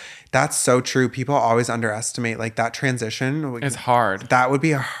pot. That's so true. People always underestimate like that transition. It's hard. That would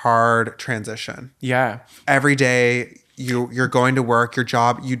be a hard transition. Yeah. Every day you're going to work, your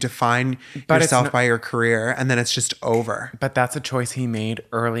job, you define yourself by your career, and then it's just over. But that's a choice he made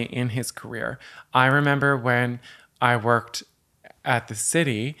early in his career. I remember when I worked at the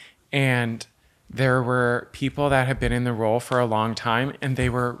city and there were people that had been in the role for a long time and they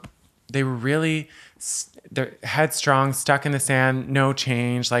were really headstrong, stuck in the sand, no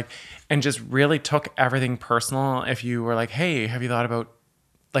change, like, and just really took everything personal. If you were like, hey, have you thought about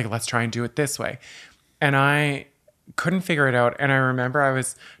like, let's try and do it this way. And I couldn't figure it out. And I remember I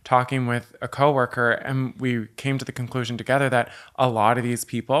was talking with a coworker and we came to the conclusion together that a lot of these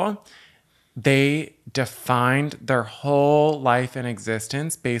people, they defined their whole life and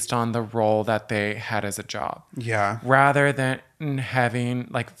existence based on the role that they had as a job. Yeah. Rather than having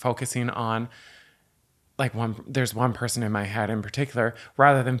like focusing on like there's one person in my head in particular,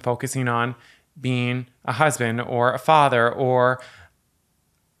 rather than focusing on being a husband or a father or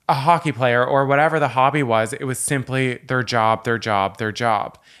a hockey player or whatever the hobby was, it was simply their job, their job, their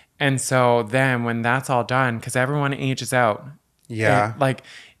job. And so then when that's all done, because everyone ages out. Yeah. Like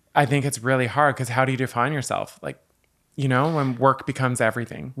I think it's really hard because how do you define yourself? Like, you know, when work becomes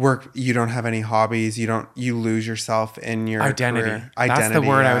everything. You don't have any hobbies. You lose yourself in your identity. Career. That's the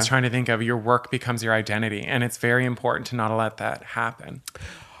word I was trying to think of. Your work becomes your identity. And it's very important to not let that happen.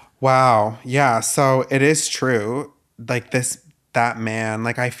 Wow. Yeah. So it is true. Like that man,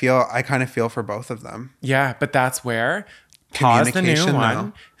 like I kind of feel for both of them. Yeah. But that's where pause the new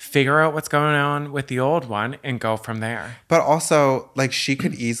one, figure out what's going on with the old one and go from there. But also like she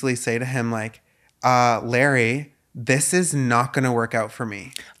could easily say to him like, Larry, this is not going to work out for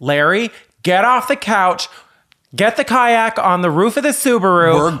me. Larry, get off the couch. Get the kayak on the roof of the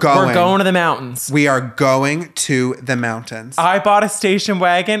Subaru. We're going to the mountains. We are going to the mountains. I bought a station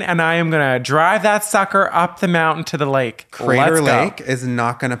wagon and I am going to drive that sucker up the mountain to the lake. Crater Lake is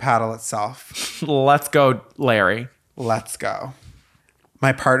not going to paddle itself. Let's go, Larry. Let's go.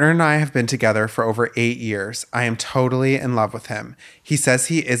 My partner and I have been together for over 8 years. I am totally in love with him. He says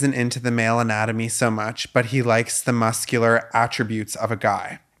he isn't into the male anatomy so much, but he likes the muscular attributes of a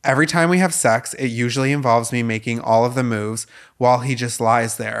guy. Every time we have sex, it usually involves me making all of the moves while he just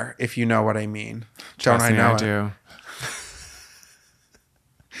lies there, if you know what I mean. Don't I know? I do.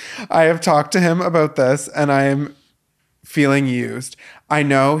 I have talked to him about this and I am feeling used. I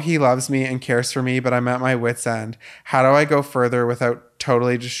know he loves me and cares for me, but I'm at my wit's end. How do I go further without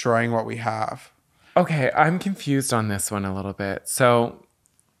totally destroying what we have? Okay, I'm confused on this one a little bit. So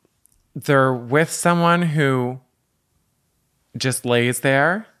they're with someone who just lays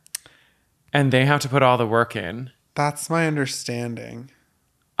there and they have to put all the work in. That's my understanding.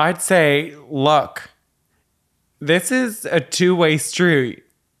 I'd say, look, this is a two-way street.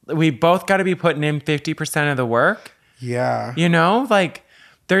 We both got to be putting in 50% of the work. Yeah. You know, like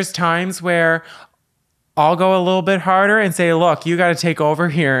there's times where I'll go a little bit harder and say, look, you got to take over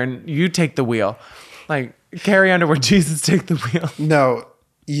here and you take the wheel. Like Carrie Underwood, Jesus, take the wheel. No,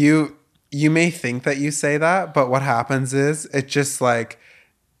 you may think that you say that, but what happens is it just like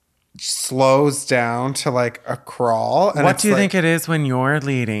slows down to like a crawl. And what do you think it is when you're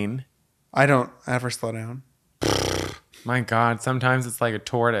leading? I don't ever slow down. My God, sometimes it's like a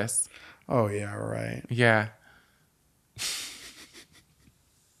tortoise. Oh, yeah, right. Yeah.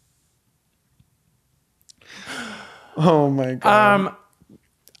 Oh, my God.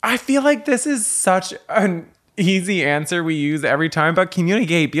 I feel like this is such an easy answer we use every time, but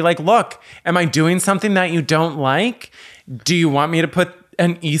communicate. Be like, look, am I doing something that you don't like? Do you want me to put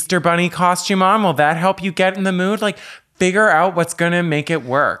an Easter bunny costume on? Will that help you get in the mood? Like, figure out what's going to make it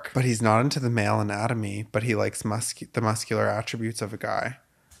work. But he's not into the male anatomy, but he likes the muscular attributes of a guy.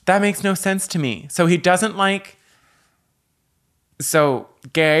 That makes no sense to me. So he doesn't like... So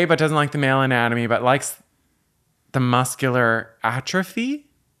gay, but doesn't like the male anatomy, but likes the muscular atrophy?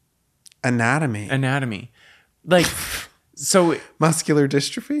 Anatomy. Like, so... Muscular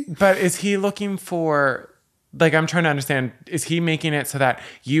dystrophy? But is he looking for... Like, I'm trying to understand, is he making it so that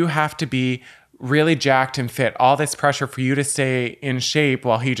you have to be really jacked and fit, all this pressure for you to stay in shape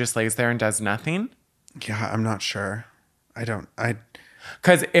while he just lays there and does nothing? Yeah, I'm not sure.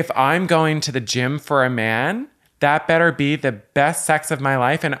 Because if I'm going to the gym for a man, that better be the best sex of my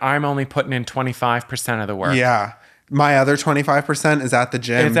life, and I'm only putting in 25% of the work. Yeah. My other 25% is at the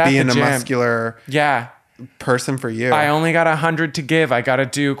gym, being a muscular person for you. I only got 100 to give. I got to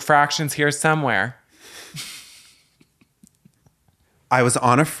do fractions here somewhere. I was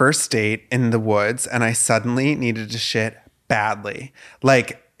on a first date in the woods and I suddenly needed to shit badly.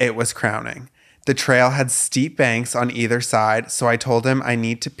 Like it was crowning. The trail had steep banks on either side, so I told him I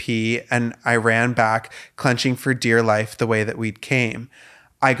need to pee and I ran back, clenching for dear life the way that we'd came.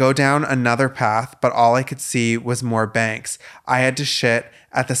 I go down another path, but all I could see was more banks. I had to shit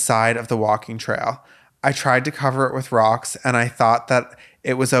at the side of the walking trail. I tried to cover it with rocks and I thought that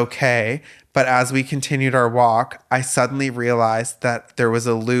it was okay, but as we continued our walk, I suddenly realized that there was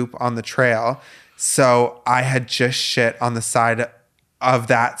a loop on the trail, so I had just shit on the side of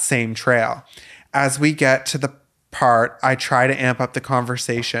that same trail. As we get to the part, I try to amp up the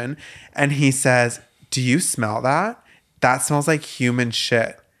conversation, and he says, "Do you smell that? That smells like human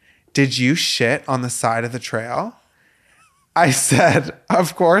shit. Did you shit on the side of the trail?" I said,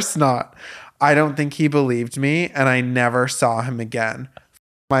 "Of course not." I don't think he believed me, and I never saw him again.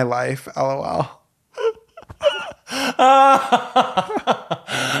 My life, LOL.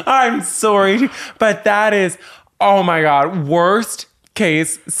 I'm sorry, but that is, oh my God, worst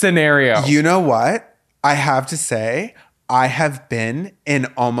case scenario. You know what? I have to say, I have been in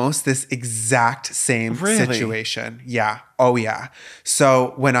almost this exact same situation. Yeah. Oh, yeah.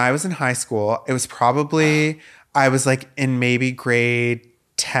 So when I was in high school, it was probably, I was like in maybe grade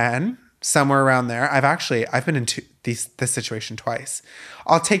 10. somewhere around there. I've been in this situation twice.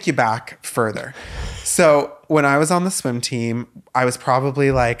 I'll take you back further. So when I was on the swim team, I was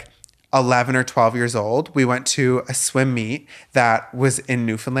probably like 11 or 12 years old. We went to a swim meet that was in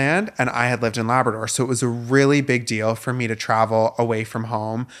Newfoundland, and I had lived in Labrador. So it was a really big deal for me to travel away from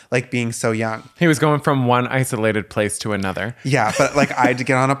home, like being so young. He was going from one isolated place to another. Yeah, but like I had to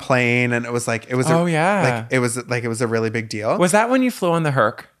get on a plane, and it was like, it was a really big deal. Was that when you flew on the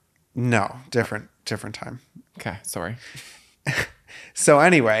Herc? No, different time. Okay, sorry. So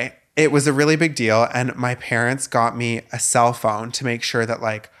anyway, it was a really big deal, and my parents got me a cell phone to make sure that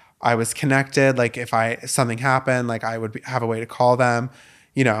like I was connected. Like if something happened, like I would have a way to call them,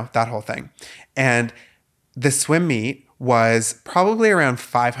 you know, that whole thing. And the swim meet was probably around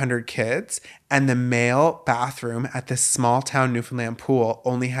 500 kids, and the male bathroom at this small town Newfoundland pool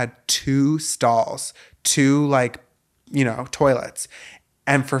only had 2 stalls, 2 like, you know, toilets.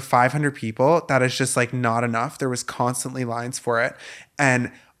 And for 500 people, that is just like not enough. There was constantly lines for it.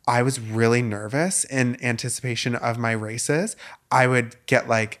 And I was really nervous in anticipation of my races. I would get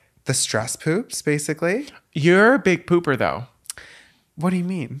like the stress poops, basically. You're a big pooper, though. What do you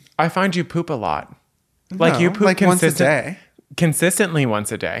mean? I find you poop a lot. Like you poop like once a day. Consistently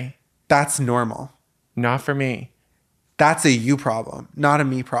once a day. That's normal. Not for me. That's a you problem, not a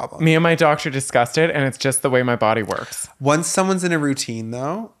me problem. Me and my doctor discussed it, and it's just the way my body works. Once someone's in a routine,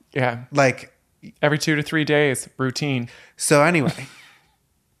 though. Yeah. Like. Every 2 to 3 days, routine. So anyway,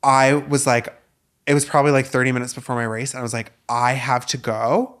 I was like, it was probably like 30 minutes before my race. And I was like, I have to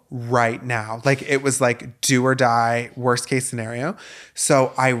go right now. Like it was like do or die, worst case scenario.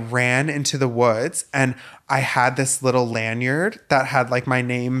 So I ran into the woods, and I had this little lanyard that had like my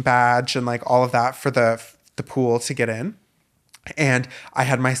name badge and like all of that for the pool to get in. And I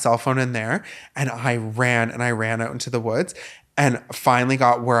had my cell phone in there, and I ran out into the woods, and finally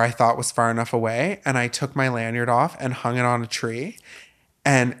got where I thought was far enough away. And I took my lanyard off and hung it on a tree,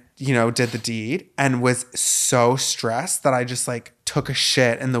 and, you know, did the deed, and was so stressed that I just like took a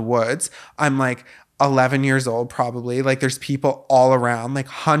shit in the woods. I'm like 11 years old, probably. Like there's people all around, like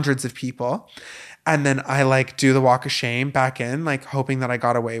hundreds of people. And then I like do the walk of shame back in, like hoping that I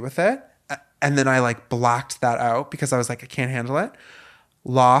got away with it. And then I like blacked that out because I was like, I can't handle it.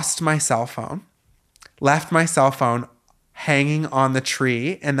 Lost my cell phone, left my cell phone hanging on the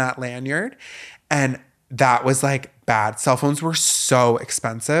tree in that lanyard. And that was like bad. Cell phones were so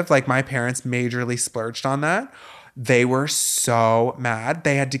expensive. Like my parents majorly splurged on that. They were so mad.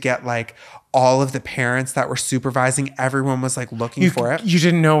 They had to get like all of the parents that were supervising. Everyone was like looking for it. You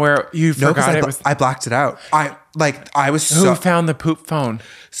didn't know where you forgot it was. I blacked it out. I was Who found the poop phone?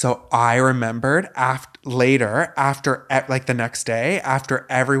 So I remembered after like the next day, after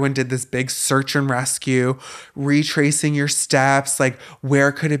everyone did this big search and rescue, retracing your steps, like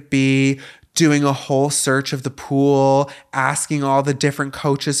where could it be? Doing a whole search of the pool, asking all the different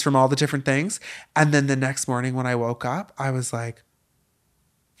coaches from all the different things. And then the next morning when I woke up, I was like,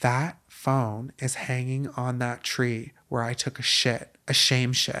 that phone is hanging on that tree where I took a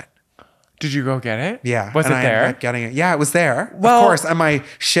shame shit. Did you go get it? Yeah. Was it I there? ended up getting it. Yeah, it was there. Well, of course. And my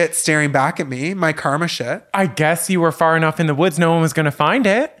shit staring back at me, my karma shit. I guess you were far enough in the woods, no one was going to find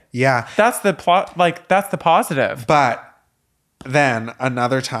it. Yeah. That's the plot. Like, that's the positive. But then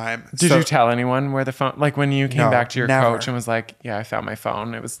another time. Did you tell anyone where the phone, like when you came back to your never. coach and was like, yeah, I found my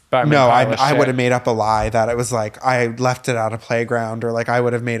phone. It was, I would have made up a lie that it was like, I left it at a playground, or like I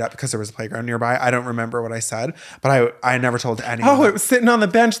would have made up because there was a playground nearby. I don't remember what I said, but I never told anyone. Oh, it was sitting on the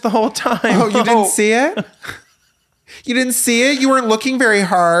bench the whole time. Oh, you didn't see it? You didn't see it? You weren't looking very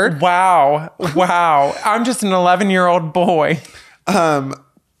hard. Wow. I'm just an 11-year-old boy.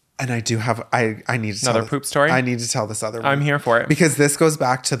 And I do have, I need to another poop story. I need to tell this other one. I'm here for it. Because this goes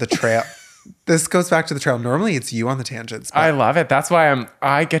back to the trail. Normally it's you on the tangents. I love it. That's why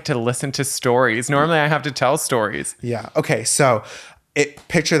I get to listen to stories. Normally I have to tell stories. Yeah. Okay. So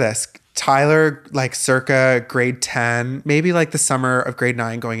picture this. Tyler, like circa grade 10, maybe like the summer of grade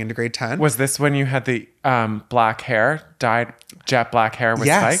 9 going into grade 10. Was this when you had the black hair, dyed jet black hair with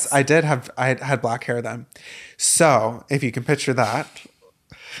spikes? Yes, I did have, I had black hair then. So if you can picture that.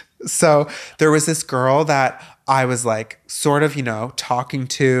 So there was this girl that I was like sort of, you know, talking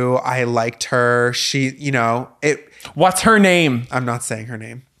to. I liked her. She, you know, What's her name? I'm not saying her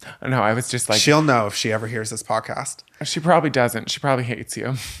name. No, I was just like. She'll know if she ever hears this podcast. She probably doesn't. She probably hates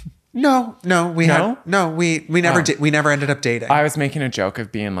you. No, we never did. We never ended up dating. I was making a joke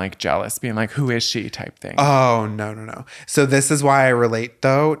of being like jealous, being like, who is she type thing. Oh, no. So this is why I relate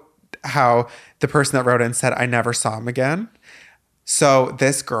though, how the person that wrote in said, I never saw him again. So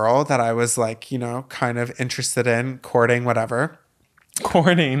this girl that I was like, you know, kind of interested in, courting, whatever.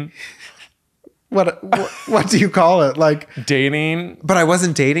 Courting. What do you call it? Like dating? But I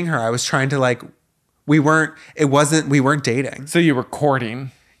wasn't dating her. I was trying to like, we weren't dating. So you were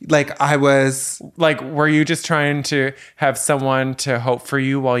courting. Like I was like, were you just trying to have someone to hope for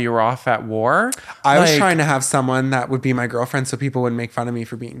you while you were off at war? I was trying to have someone that would be my girlfriend so people wouldn't make fun of me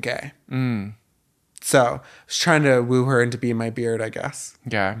for being gay. So I was trying to woo her into being my beard, I guess.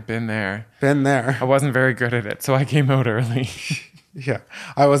 Yeah, been there. I wasn't very good at it, so I came out early. Yeah,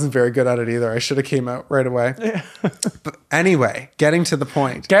 I wasn't very good at it either. I should have came out right away. Yeah. But anyway, getting to the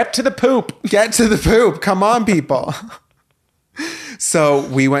point. Get to the poop. Get to the poop. Come on, people. So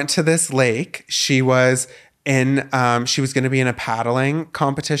we went to this lake. She was going to be in a paddling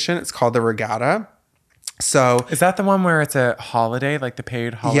competition. It's called the regatta. So is that the one where it's a holiday, like the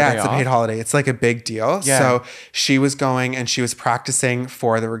paid holiday? Yeah, it's a paid holiday. It's like a big deal. Yeah. So she was going and she was practicing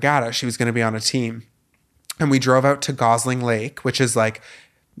for the regatta. She was going to be on a team. And we drove out to Gosling Lake, which is like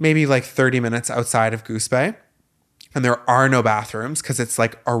maybe like 30 minutes outside of Goose Bay. And there are no bathrooms because it's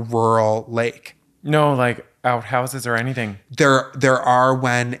like a rural lake. No, like outhouses or anything. There are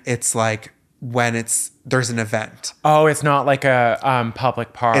when there's an event. Oh, it's not like a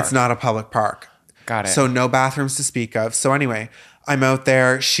public park. It's not a public park. Got it. So no bathrooms to speak of. So anyway, I'm out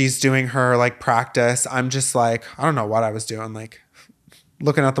there. She's doing her like practice. I'm just like, I don't know what I was doing. Like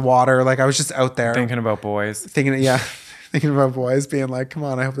looking at the water. Like I was just out there. Thinking about boys. Thinking about boys being like, come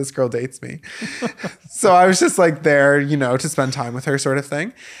on, I hope this girl dates me. So I was just like there, to spend time with her sort of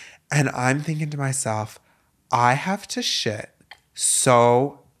thing. And I'm thinking to myself, I have to shit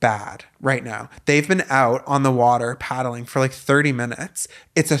so bad right now. They've been out on the water paddling for like 30 minutes.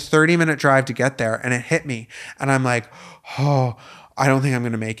 It's a 30-minute drive to get there. And it hit me. And I'm like, oh, I don't think I'm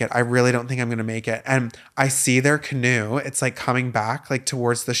going to make it. I really don't think I'm going to make it. And I see their canoe. It's like coming back like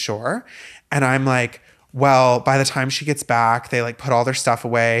towards the shore. And I'm like, well, by the time she gets back, they like put all their stuff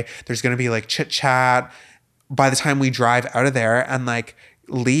away. There's going to be like chit chat. By the time we drive out of there and like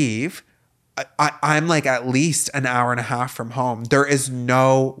leave, I'm like at least an hour and a half from home. There is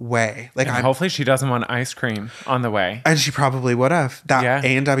no way. Like, hopefully she doesn't want ice cream on the way. And she probably would have. That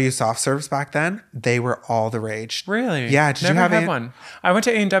A&W soft serves back then, they were all the rage. Really? Yeah. Did Never you have had one? I went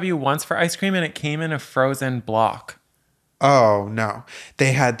to A&W once for ice cream and it came in a frozen block. Oh no,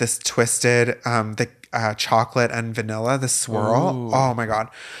 they had this twisted, the chocolate and vanilla, the swirl. Ooh. Oh my god.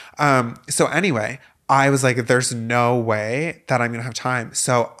 So anyway, I was like, there's no way that I'm going to have time.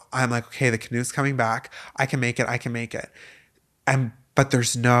 So I'm like, okay, the canoe's coming back. I can make it. But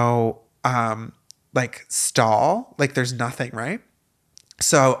there's no, like stall, like there's nothing, right?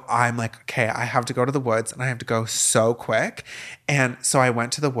 So I'm like, okay, I have to go to the woods and I have to go so quick. And so I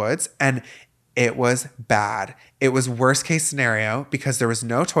went to the woods and it was bad. It was worst case scenario because there was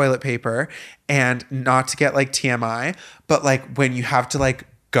no toilet paper, and not to get like TMI, but like when you have to like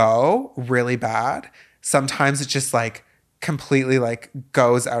go really bad, sometimes it just like completely like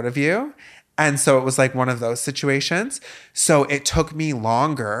goes out of you. And so it was like one of those situations. So it took me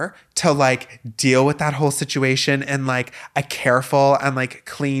longer to like deal with that whole situation in like a careful and like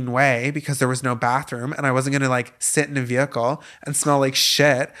clean way because there was no bathroom and I wasn't going to like sit in a vehicle and smell like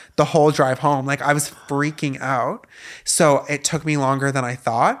shit the whole drive home. Like I was freaking out. So it took me longer than I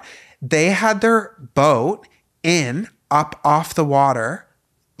thought. They had their boat up off the water,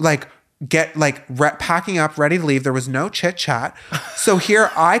 like packing up, ready to leave. There was no chit chat. So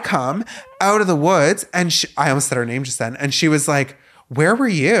here I come out of the woods and I almost said her name just then. And she was like, where were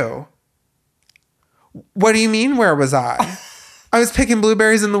you? What do you mean, where was I? I was picking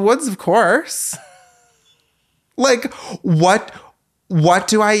blueberries in the woods, of course. Like, what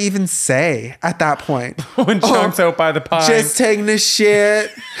do I even say at that point? When Chunk's out by the pine. Just taking a shit.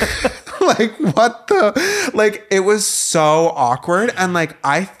 Like, what the? Like, it was so awkward. And, like,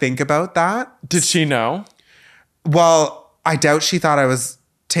 I think about that. Did she know? Well, I doubt she thought I was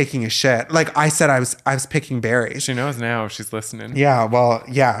taking a shit. Like, I said I was picking berries. She knows now. She's listening. Yeah, well,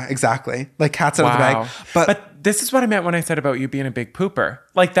 yeah, exactly. Like, cats out of the bag. But this is what I meant when I said about you being a big pooper.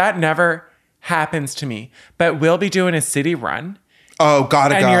 Like, that never happens to me. But we'll be doing a city run. Oh,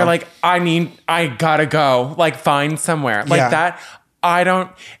 gotta go. And you're like, I gotta go. Like, find somewhere. Like that.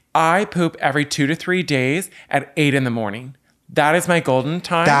 I poop every 2 to 3 days at 8 a.m. That is my golden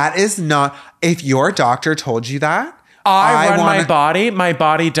time. That is not, if your doctor told you that. I run my body. My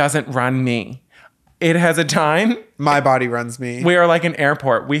body doesn't run me. It has a time. My body runs me. We are like an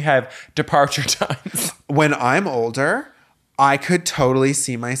airport. We have departure times. When I'm older, I could totally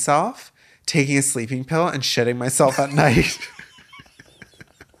see myself taking a sleeping pill and shitting myself at night.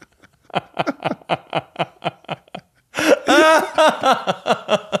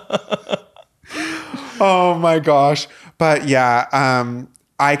 Oh my gosh. But yeah,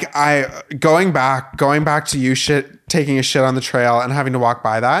 I going back to you taking a shit on the trail and having to walk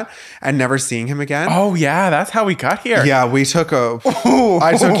by that and never seeing him again. Oh yeah, that's how we got here. Yeah, I took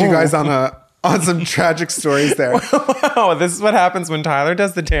you guys on some tragic stories there. Wow, this is what happens when Tyler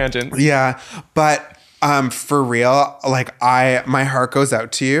does the tangents. Yeah, but for real, like my heart goes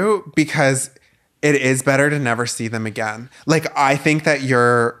out to you because it is better to never see them again. Like I think that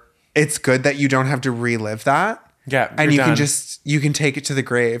it's good that you don't have to relive that. Yeah, and you can take it to the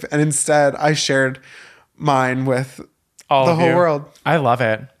grave. And instead, I shared mine with the whole world. I love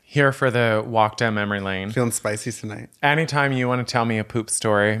it. Here for the walk down memory lane. Feeling spicy tonight. Anytime you want to tell me a poop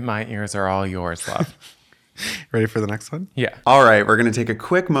story, my ears are all yours, love. Ready for the next one? Yeah. All right, we're going to take a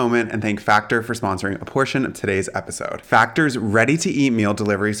quick moment and thank Factor for sponsoring a portion of today's episode. Factor's ready-to-eat meal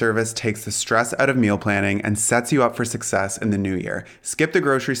delivery service takes the stress out of meal planning and sets you up for success in the new year. Skip the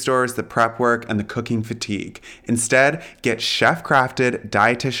grocery stores, the prep work, and the cooking fatigue. Instead, get chef-crafted,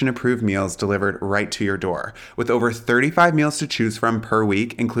 dietitian-approved meals delivered right to your door. With over 35 meals to choose from per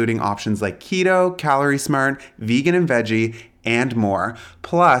week, including options like keto, calorie smart, vegan and veggie, and more.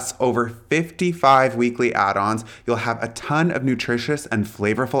 Plus, over 55 weekly add-ons, you'll have a ton of nutritious and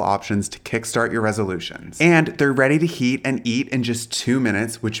flavorful options to kickstart your resolutions. And they're ready to heat and eat in just 2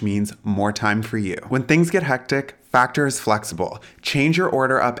 minutes, which means more time for you. When things get hectic, Factor is flexible. Change your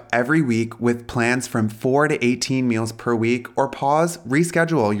order up every week with plans from 4 to 18 meals per week, or pause,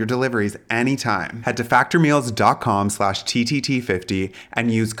 reschedule your deliveries anytime. Head to factormeals.com/TTT50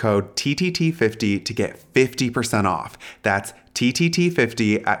 and use code TTT50 to get 50% off. That's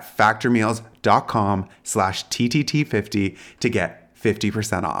TTT50 at factormeals.com/TTT50 to get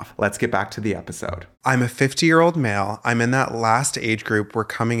 50% off. Let's get back to the episode. I'm a 50-year-old male. I'm in that last age group where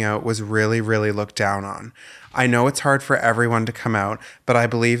coming out was really, really looked down on. I know it's hard for everyone to come out, but I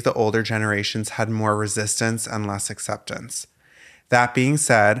believe the older generations had more resistance and less acceptance. That being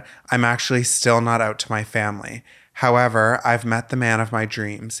said, I'm actually still not out to my family. However, I've met the man of my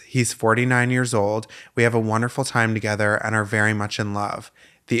dreams. He's 49 years old. We have a wonderful time together and are very much in love.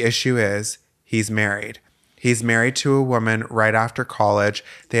 The issue is, he's married. He's married to a woman right after college.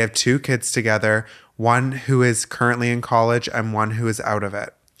 They have 2 kids together, one who is currently in college and one who is out of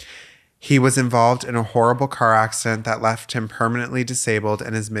it. He was involved in a horrible car accident that left him permanently disabled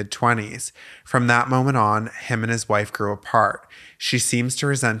in his mid-20s. From that moment on, him and his wife grew apart. She seems to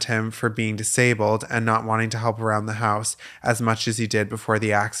resent him for being disabled and not wanting to help around the house as much as he did before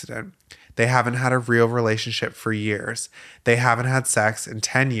the accident. They haven't had a real relationship for years. They haven't had sex in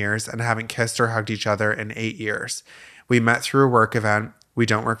 10 years and haven't kissed or hugged each other in 8 years. We met through a work event. We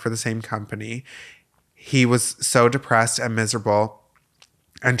don't work for the same company. He was so depressed and miserable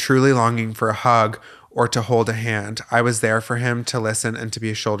and truly longing for a hug or to hold a hand. I was there for him to listen and to be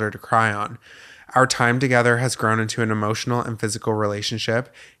a shoulder to cry on. Our time together has grown into an emotional and physical relationship.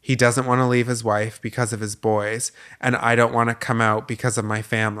 He doesn't want to leave his wife because of his boys, and I don't want to come out because of my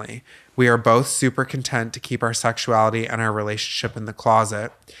family. We are both super content to keep our sexuality and our relationship in the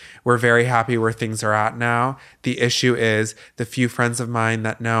closet. We're very happy where things are at now. The issue is the few friends of mine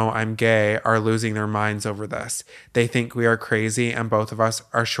that know I'm gay are losing their minds over this. They think we are crazy and both of us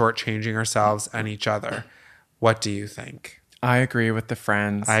are shortchanging ourselves and each other. What do you think? I agree with the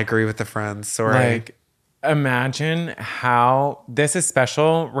friends. Sorry. Like, imagine how this is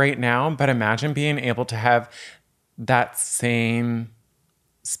special right now, but imagine being able to have that same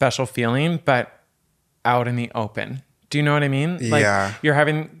special feeling, but out in the open. Do you know what I mean? Like, yeah. You're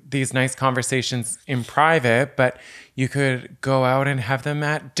having these nice conversations in private, but you could go out and have them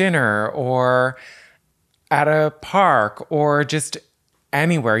at dinner or at a park or just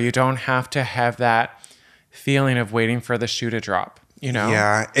anywhere. You don't have to have that feeling of waiting for the shoe to drop, you know?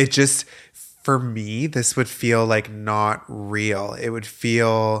 Yeah. It just, for me, this would feel like not real. It would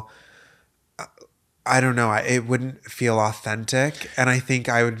feel, I don't know. It wouldn't feel authentic. And I think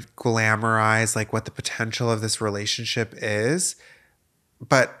I would glamorize like what the potential of this relationship is.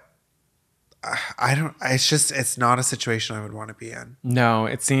 But it's not a situation I would want to be in. No,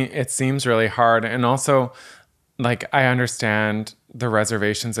 it seems really hard. And also, like, I understand the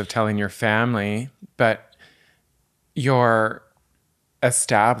reservations of telling your family, but you're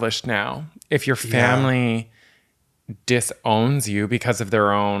established now. If your family disowns you because of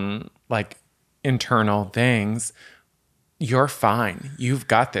their own like internal things, you're fine. You've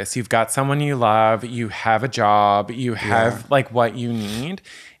got this. You've got someone you love. You have a job. You have like what you need.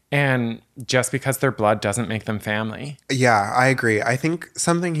 And just because they're blood doesn't make them family. Yeah, I agree. I think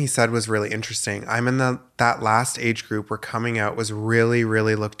something he said was really interesting. I'm in that last age group where coming out was really,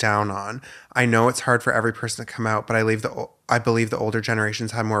 really looked down on. I know it's hard for every person to come out, but I believe the older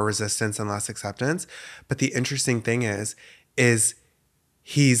generations have more resistance and less acceptance. But the interesting thing is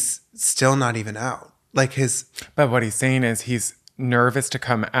he's still not even out. Like But what he's saying is he's nervous to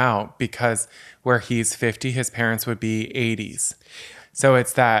come out because where he's 50, his parents would be 80s. So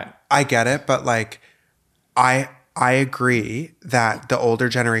it's that. I get it, but like I agree that the older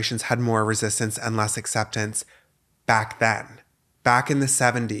generations had more resistance and less acceptance back then. Back in the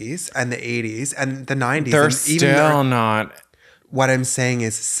 70s and the 80s and the 90s. They're and still not. What I'm saying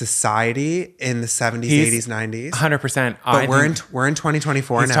is society in the 70s, 80s, 90s. 100%. But we're in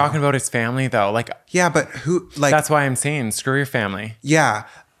 2024 now. He's talking about his family though. Like, yeah, but who, like, that's why I'm saying screw your family. Yeah.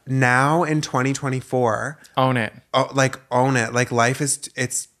 Now in 2024, own it. Own it. Like life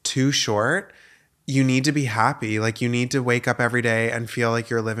it's too short. You need to be happy. Like you need to wake up every day and feel like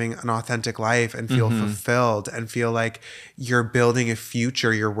you're living an authentic life and feel fulfilled and feel like you're building a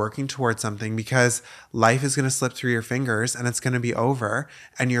future. You're working towards something, because life is going to slip through your fingers and it's going to be over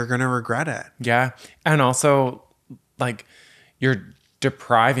and you're going to regret it. Yeah. And also like you're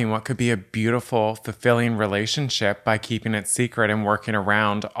depriving what could be a beautiful, fulfilling relationship by keeping it secret and working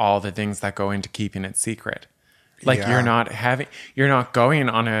around all the things that go into keeping it secret. Like you're not going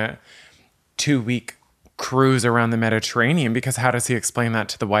on a 2-week cruise around the Mediterranean, because how does he explain that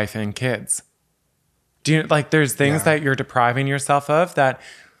to the wife and kids? Do you like there's things that you're depriving yourself of that,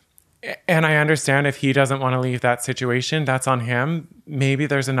 and I understand if he doesn't want to leave that situation, that's on him. Maybe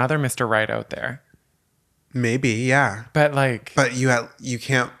there's another Mr. Right out there. Maybe, yeah. But you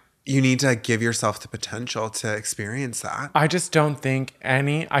can't, you need to give yourself the potential to experience that. I just don't think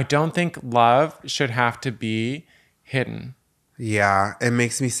I don't think love should have to be hidden. Yeah, it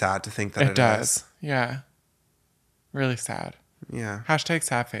makes me sad to think that it does. Is. Yeah. Really sad. Yeah. Hashtag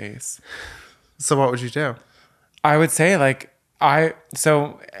sad face. So what would you do? I would say I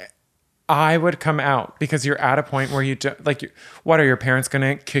would come out, because you're at a point where you don't, like, what are your parents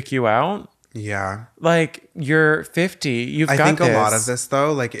going to kick you out? Yeah. Like you're 50, you've got this. I think a lot of this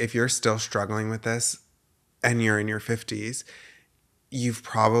though, like if you're still struggling with this and you're in your 50s, you've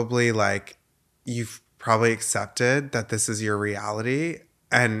probably accepted that this is your reality,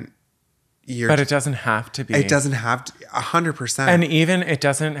 and but it doesn't have to be. It doesn't have to 100%. And even it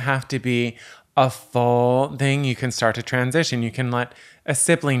doesn't have to be a full thing. You can start to transition. You can let a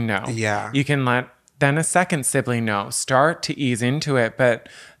sibling know. Yeah. You can let then a second sibling know. Start to ease into it. But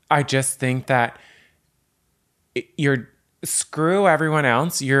I just think that screw everyone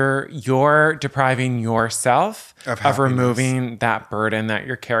else. You're depriving yourself of removing that burden that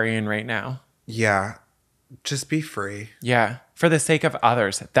you're carrying right now. Yeah. Just be free. Yeah. For the sake of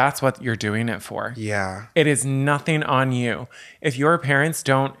others. That's what you're doing it for. Yeah. It is nothing on you. If your parents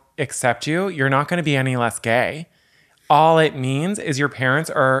don't accept you, you're not going to be any less gay. All it means is your parents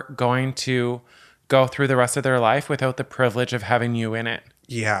are going to go through the rest of their life without the privilege of having you in it.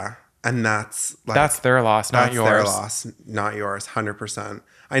 Yeah. And that's their loss, not yours. That's their loss, not yours, 100%.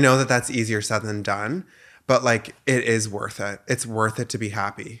 I know that that's easier said than done, but like it is worth it. It's worth it to be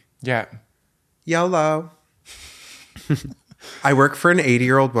happy. Yeah. YOLO. I work for an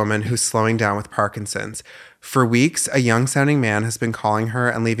 80-year-old woman who's slowing down with Parkinson's. For weeks, a young-sounding man has been calling her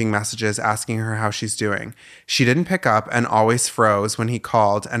and leaving messages asking her how she's doing. She didn't pick up and always froze when he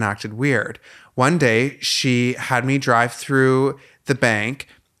called and acted weird. One day, she had me drive through the bank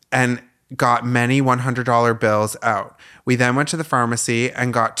and got many $100 bills out. We then went to the pharmacy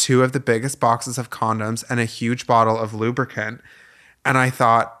and got 2 of the biggest boxes of condoms and a huge bottle of lubricant. And I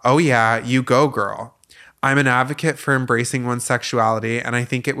thought, oh yeah, you go, girl. I'm an advocate for embracing one's sexuality, and I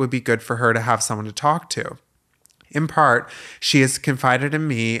think it would be good for her to have someone to talk to. In part, she has confided in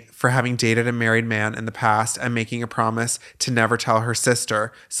me for having dated a married man in the past and making a promise to never tell her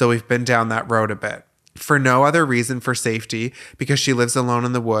sister, so we've been down that road a bit. For no other reason for safety, because she lives alone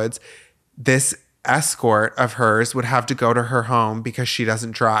in the woods, this escort of hers would have to go to her home because she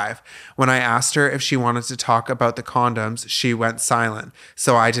doesn't drive. When I asked her if she wanted to talk about the condoms, she went silent,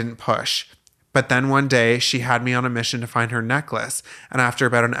 so I didn't push. But then one day, she had me on a mission to find her necklace, and after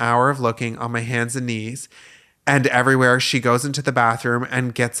about an hour of looking on my hands and knees and everywhere, she goes into the bathroom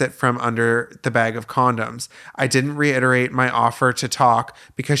and gets it from under the bag of condoms. I didn't reiterate my offer to talk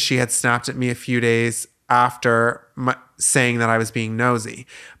because she had snapped at me a few days after saying that I was being nosy.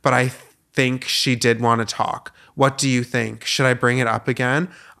 But I think she did want to talk. What do you think? Should I bring it up again?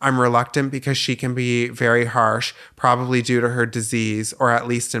 I'm reluctant because she can be very harsh, probably due to her disease, or at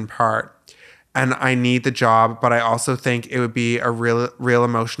least in part. And I need the job, but I also think it would be a real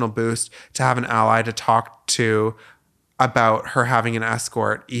emotional boost to have an ally to talk to about her having an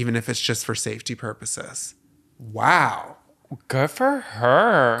escort, even if it's just for safety purposes. Wow. Good for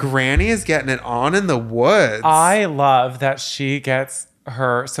her. Granny is getting it on in the woods. I love that she gets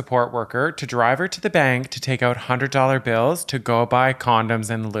her support worker to drive her to the bank to take out $100 bills to go buy condoms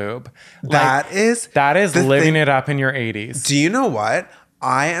and lube. That is living it up in your 80s. Do you know what?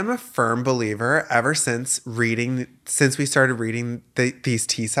 I am a firm believer ever since we started reading these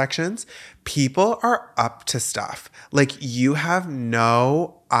T sections, people are up to stuff. Like, you have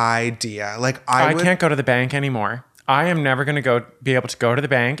no idea. Like, I can't go to the bank anymore. I am never going to be able to go to the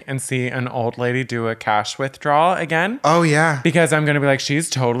bank and see an old lady do a cash withdrawal again. Oh, yeah. Because I'm going to be like, she's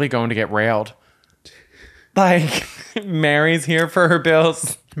totally going to get railed. Like, Mary's here for her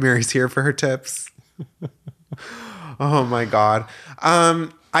bills. Mary's here for her tips. Oh, my God.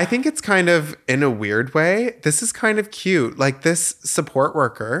 I think it's kind of, in a weird way, this is kind of cute. Like, this support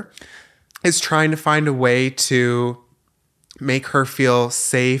worker is trying to find a way to make her feel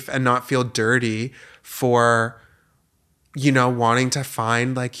safe and not feel dirty for, you know, wanting to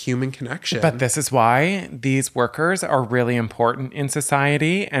find like human connection. But this is why these workers are really important in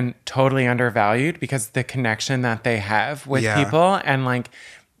society and totally undervalued, because the connection that they have with people, and like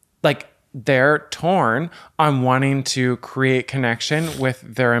they're torn on wanting to create connection with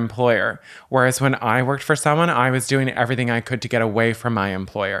their employer. Whereas when I worked for someone, I was doing everything I could to get away from my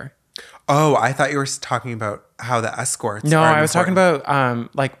employer. Oh, I thought you were talking about how the escorts. No, I was talking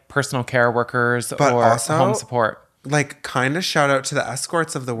about like personal care workers, but or also home support. Like, kind of shout out to the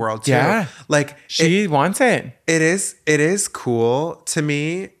escorts of the world too. Yeah, like she wants it. It is cool to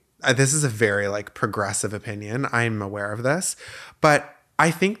me. This is a very like progressive opinion. I'm aware of this, but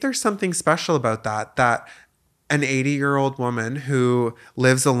I think there's something special about that an 80-year-old woman who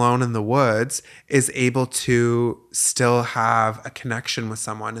lives alone in the woods is able to still have a connection with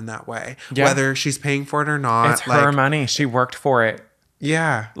someone in that way, whether she's paying for it or not. It's her money. She worked for it.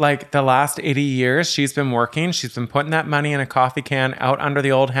 Yeah. Like, the last 80 years she's been working. She's been putting that money in a coffee can out under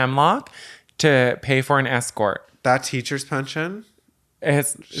the old hemlock to pay for an escort. That teacher's pension,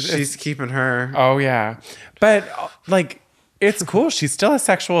 she's keeping her. Oh, yeah. But, like, it's cool. She's still a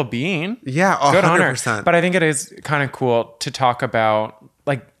sexual being. Yeah, 100%. Good on her. But I think it is kind of cool to talk about,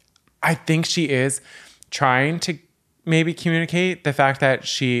 like, I think she is trying to maybe communicate the fact that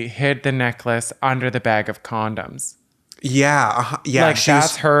she hid the necklace under the bag of condoms. Yeah. Yeah. Like,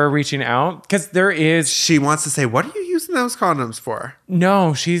 that's her reaching out. Because she wants to say, what are you using those condoms for?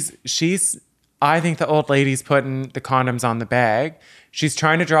 No, I think the old lady's putting the condoms on the bag. She's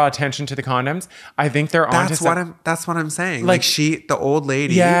trying to draw attention to the condoms. I think they're onto That's what I'm saying. Like, the old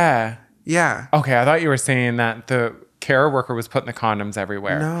lady. Yeah. Yeah. Okay, I thought you were saying that the care worker was putting the condoms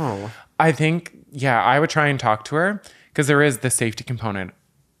everywhere. No. I think, I would try and talk to her, because there is the safety component.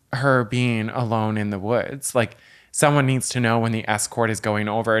 Her being alone in the woods. Like, someone needs to know when the escort is going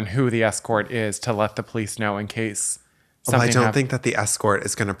over and who the escort is to let the police know in case. Well, I don't think that the escort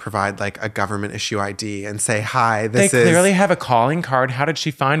is going to provide like a government issue ID and say, hi, They clearly have a calling card. How did she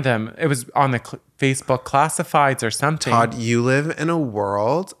find them? It was on the Facebook classifieds or something. Todd, you live in a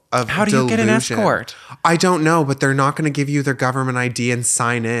world of How do delusion. You get an escort? I don't know, but they're not going to give you their government ID and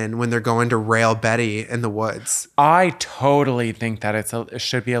sign in when they're going to rail Betty in the woods. I totally think that it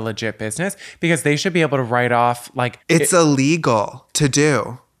should be a legit business, because they should be able to write off like... It's illegal to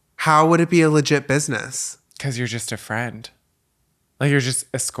do. How would it be a legit business? Because you're just a friend. Like, you're just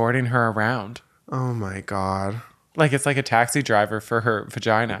escorting her around. Oh my God. Like, it's like a taxi driver for her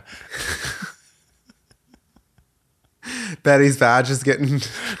vagina. Betty's badge is getting...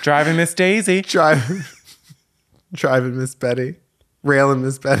 Driving Miss Daisy. Driving Miss Betty. Railing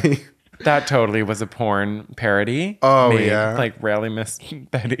Miss Betty. That totally was a porn parody. Oh, yeah. Like, railing Miss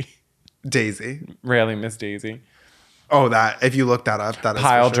Betty. Daisy. Railing Miss Daisy. Oh, that. If you look that up, that is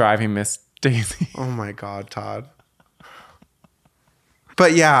Pile driving Miss Daisy. Oh my God, Todd.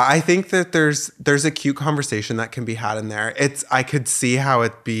 But yeah, I think that there's a cute conversation that can be had in there. I could see how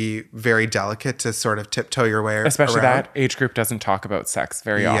it'd be very delicate to sort of tiptoe your way Especially around. that age group doesn't talk about sex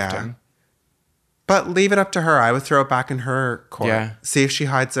very often. But leave it up to her. I would throw it back in her court. Yeah. See if she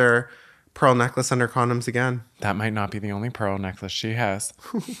hides her pearl necklace under condoms again. That might not be the only pearl necklace she has.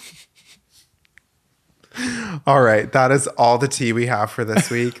 All right. That is all the tea we have for this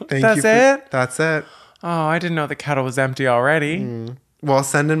week. That's it? That's it. Oh, I didn't know the kettle was empty already. Well,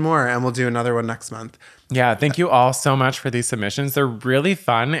 send in more and we'll do another one next month. Yeah, thank you all so much for these submissions. They're really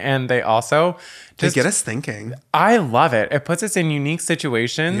fun, and they also just get us thinking. I love it. It puts us in unique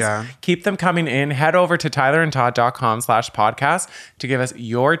situations. Yeah. Keep them coming in. Head over to tylerandtodd.com/podcast to give us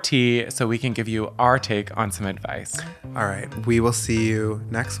your tea so we can give you our take on some advice. All right. We will see you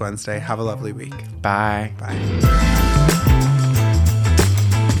next Wednesday. Have a lovely week. Bye. Bye.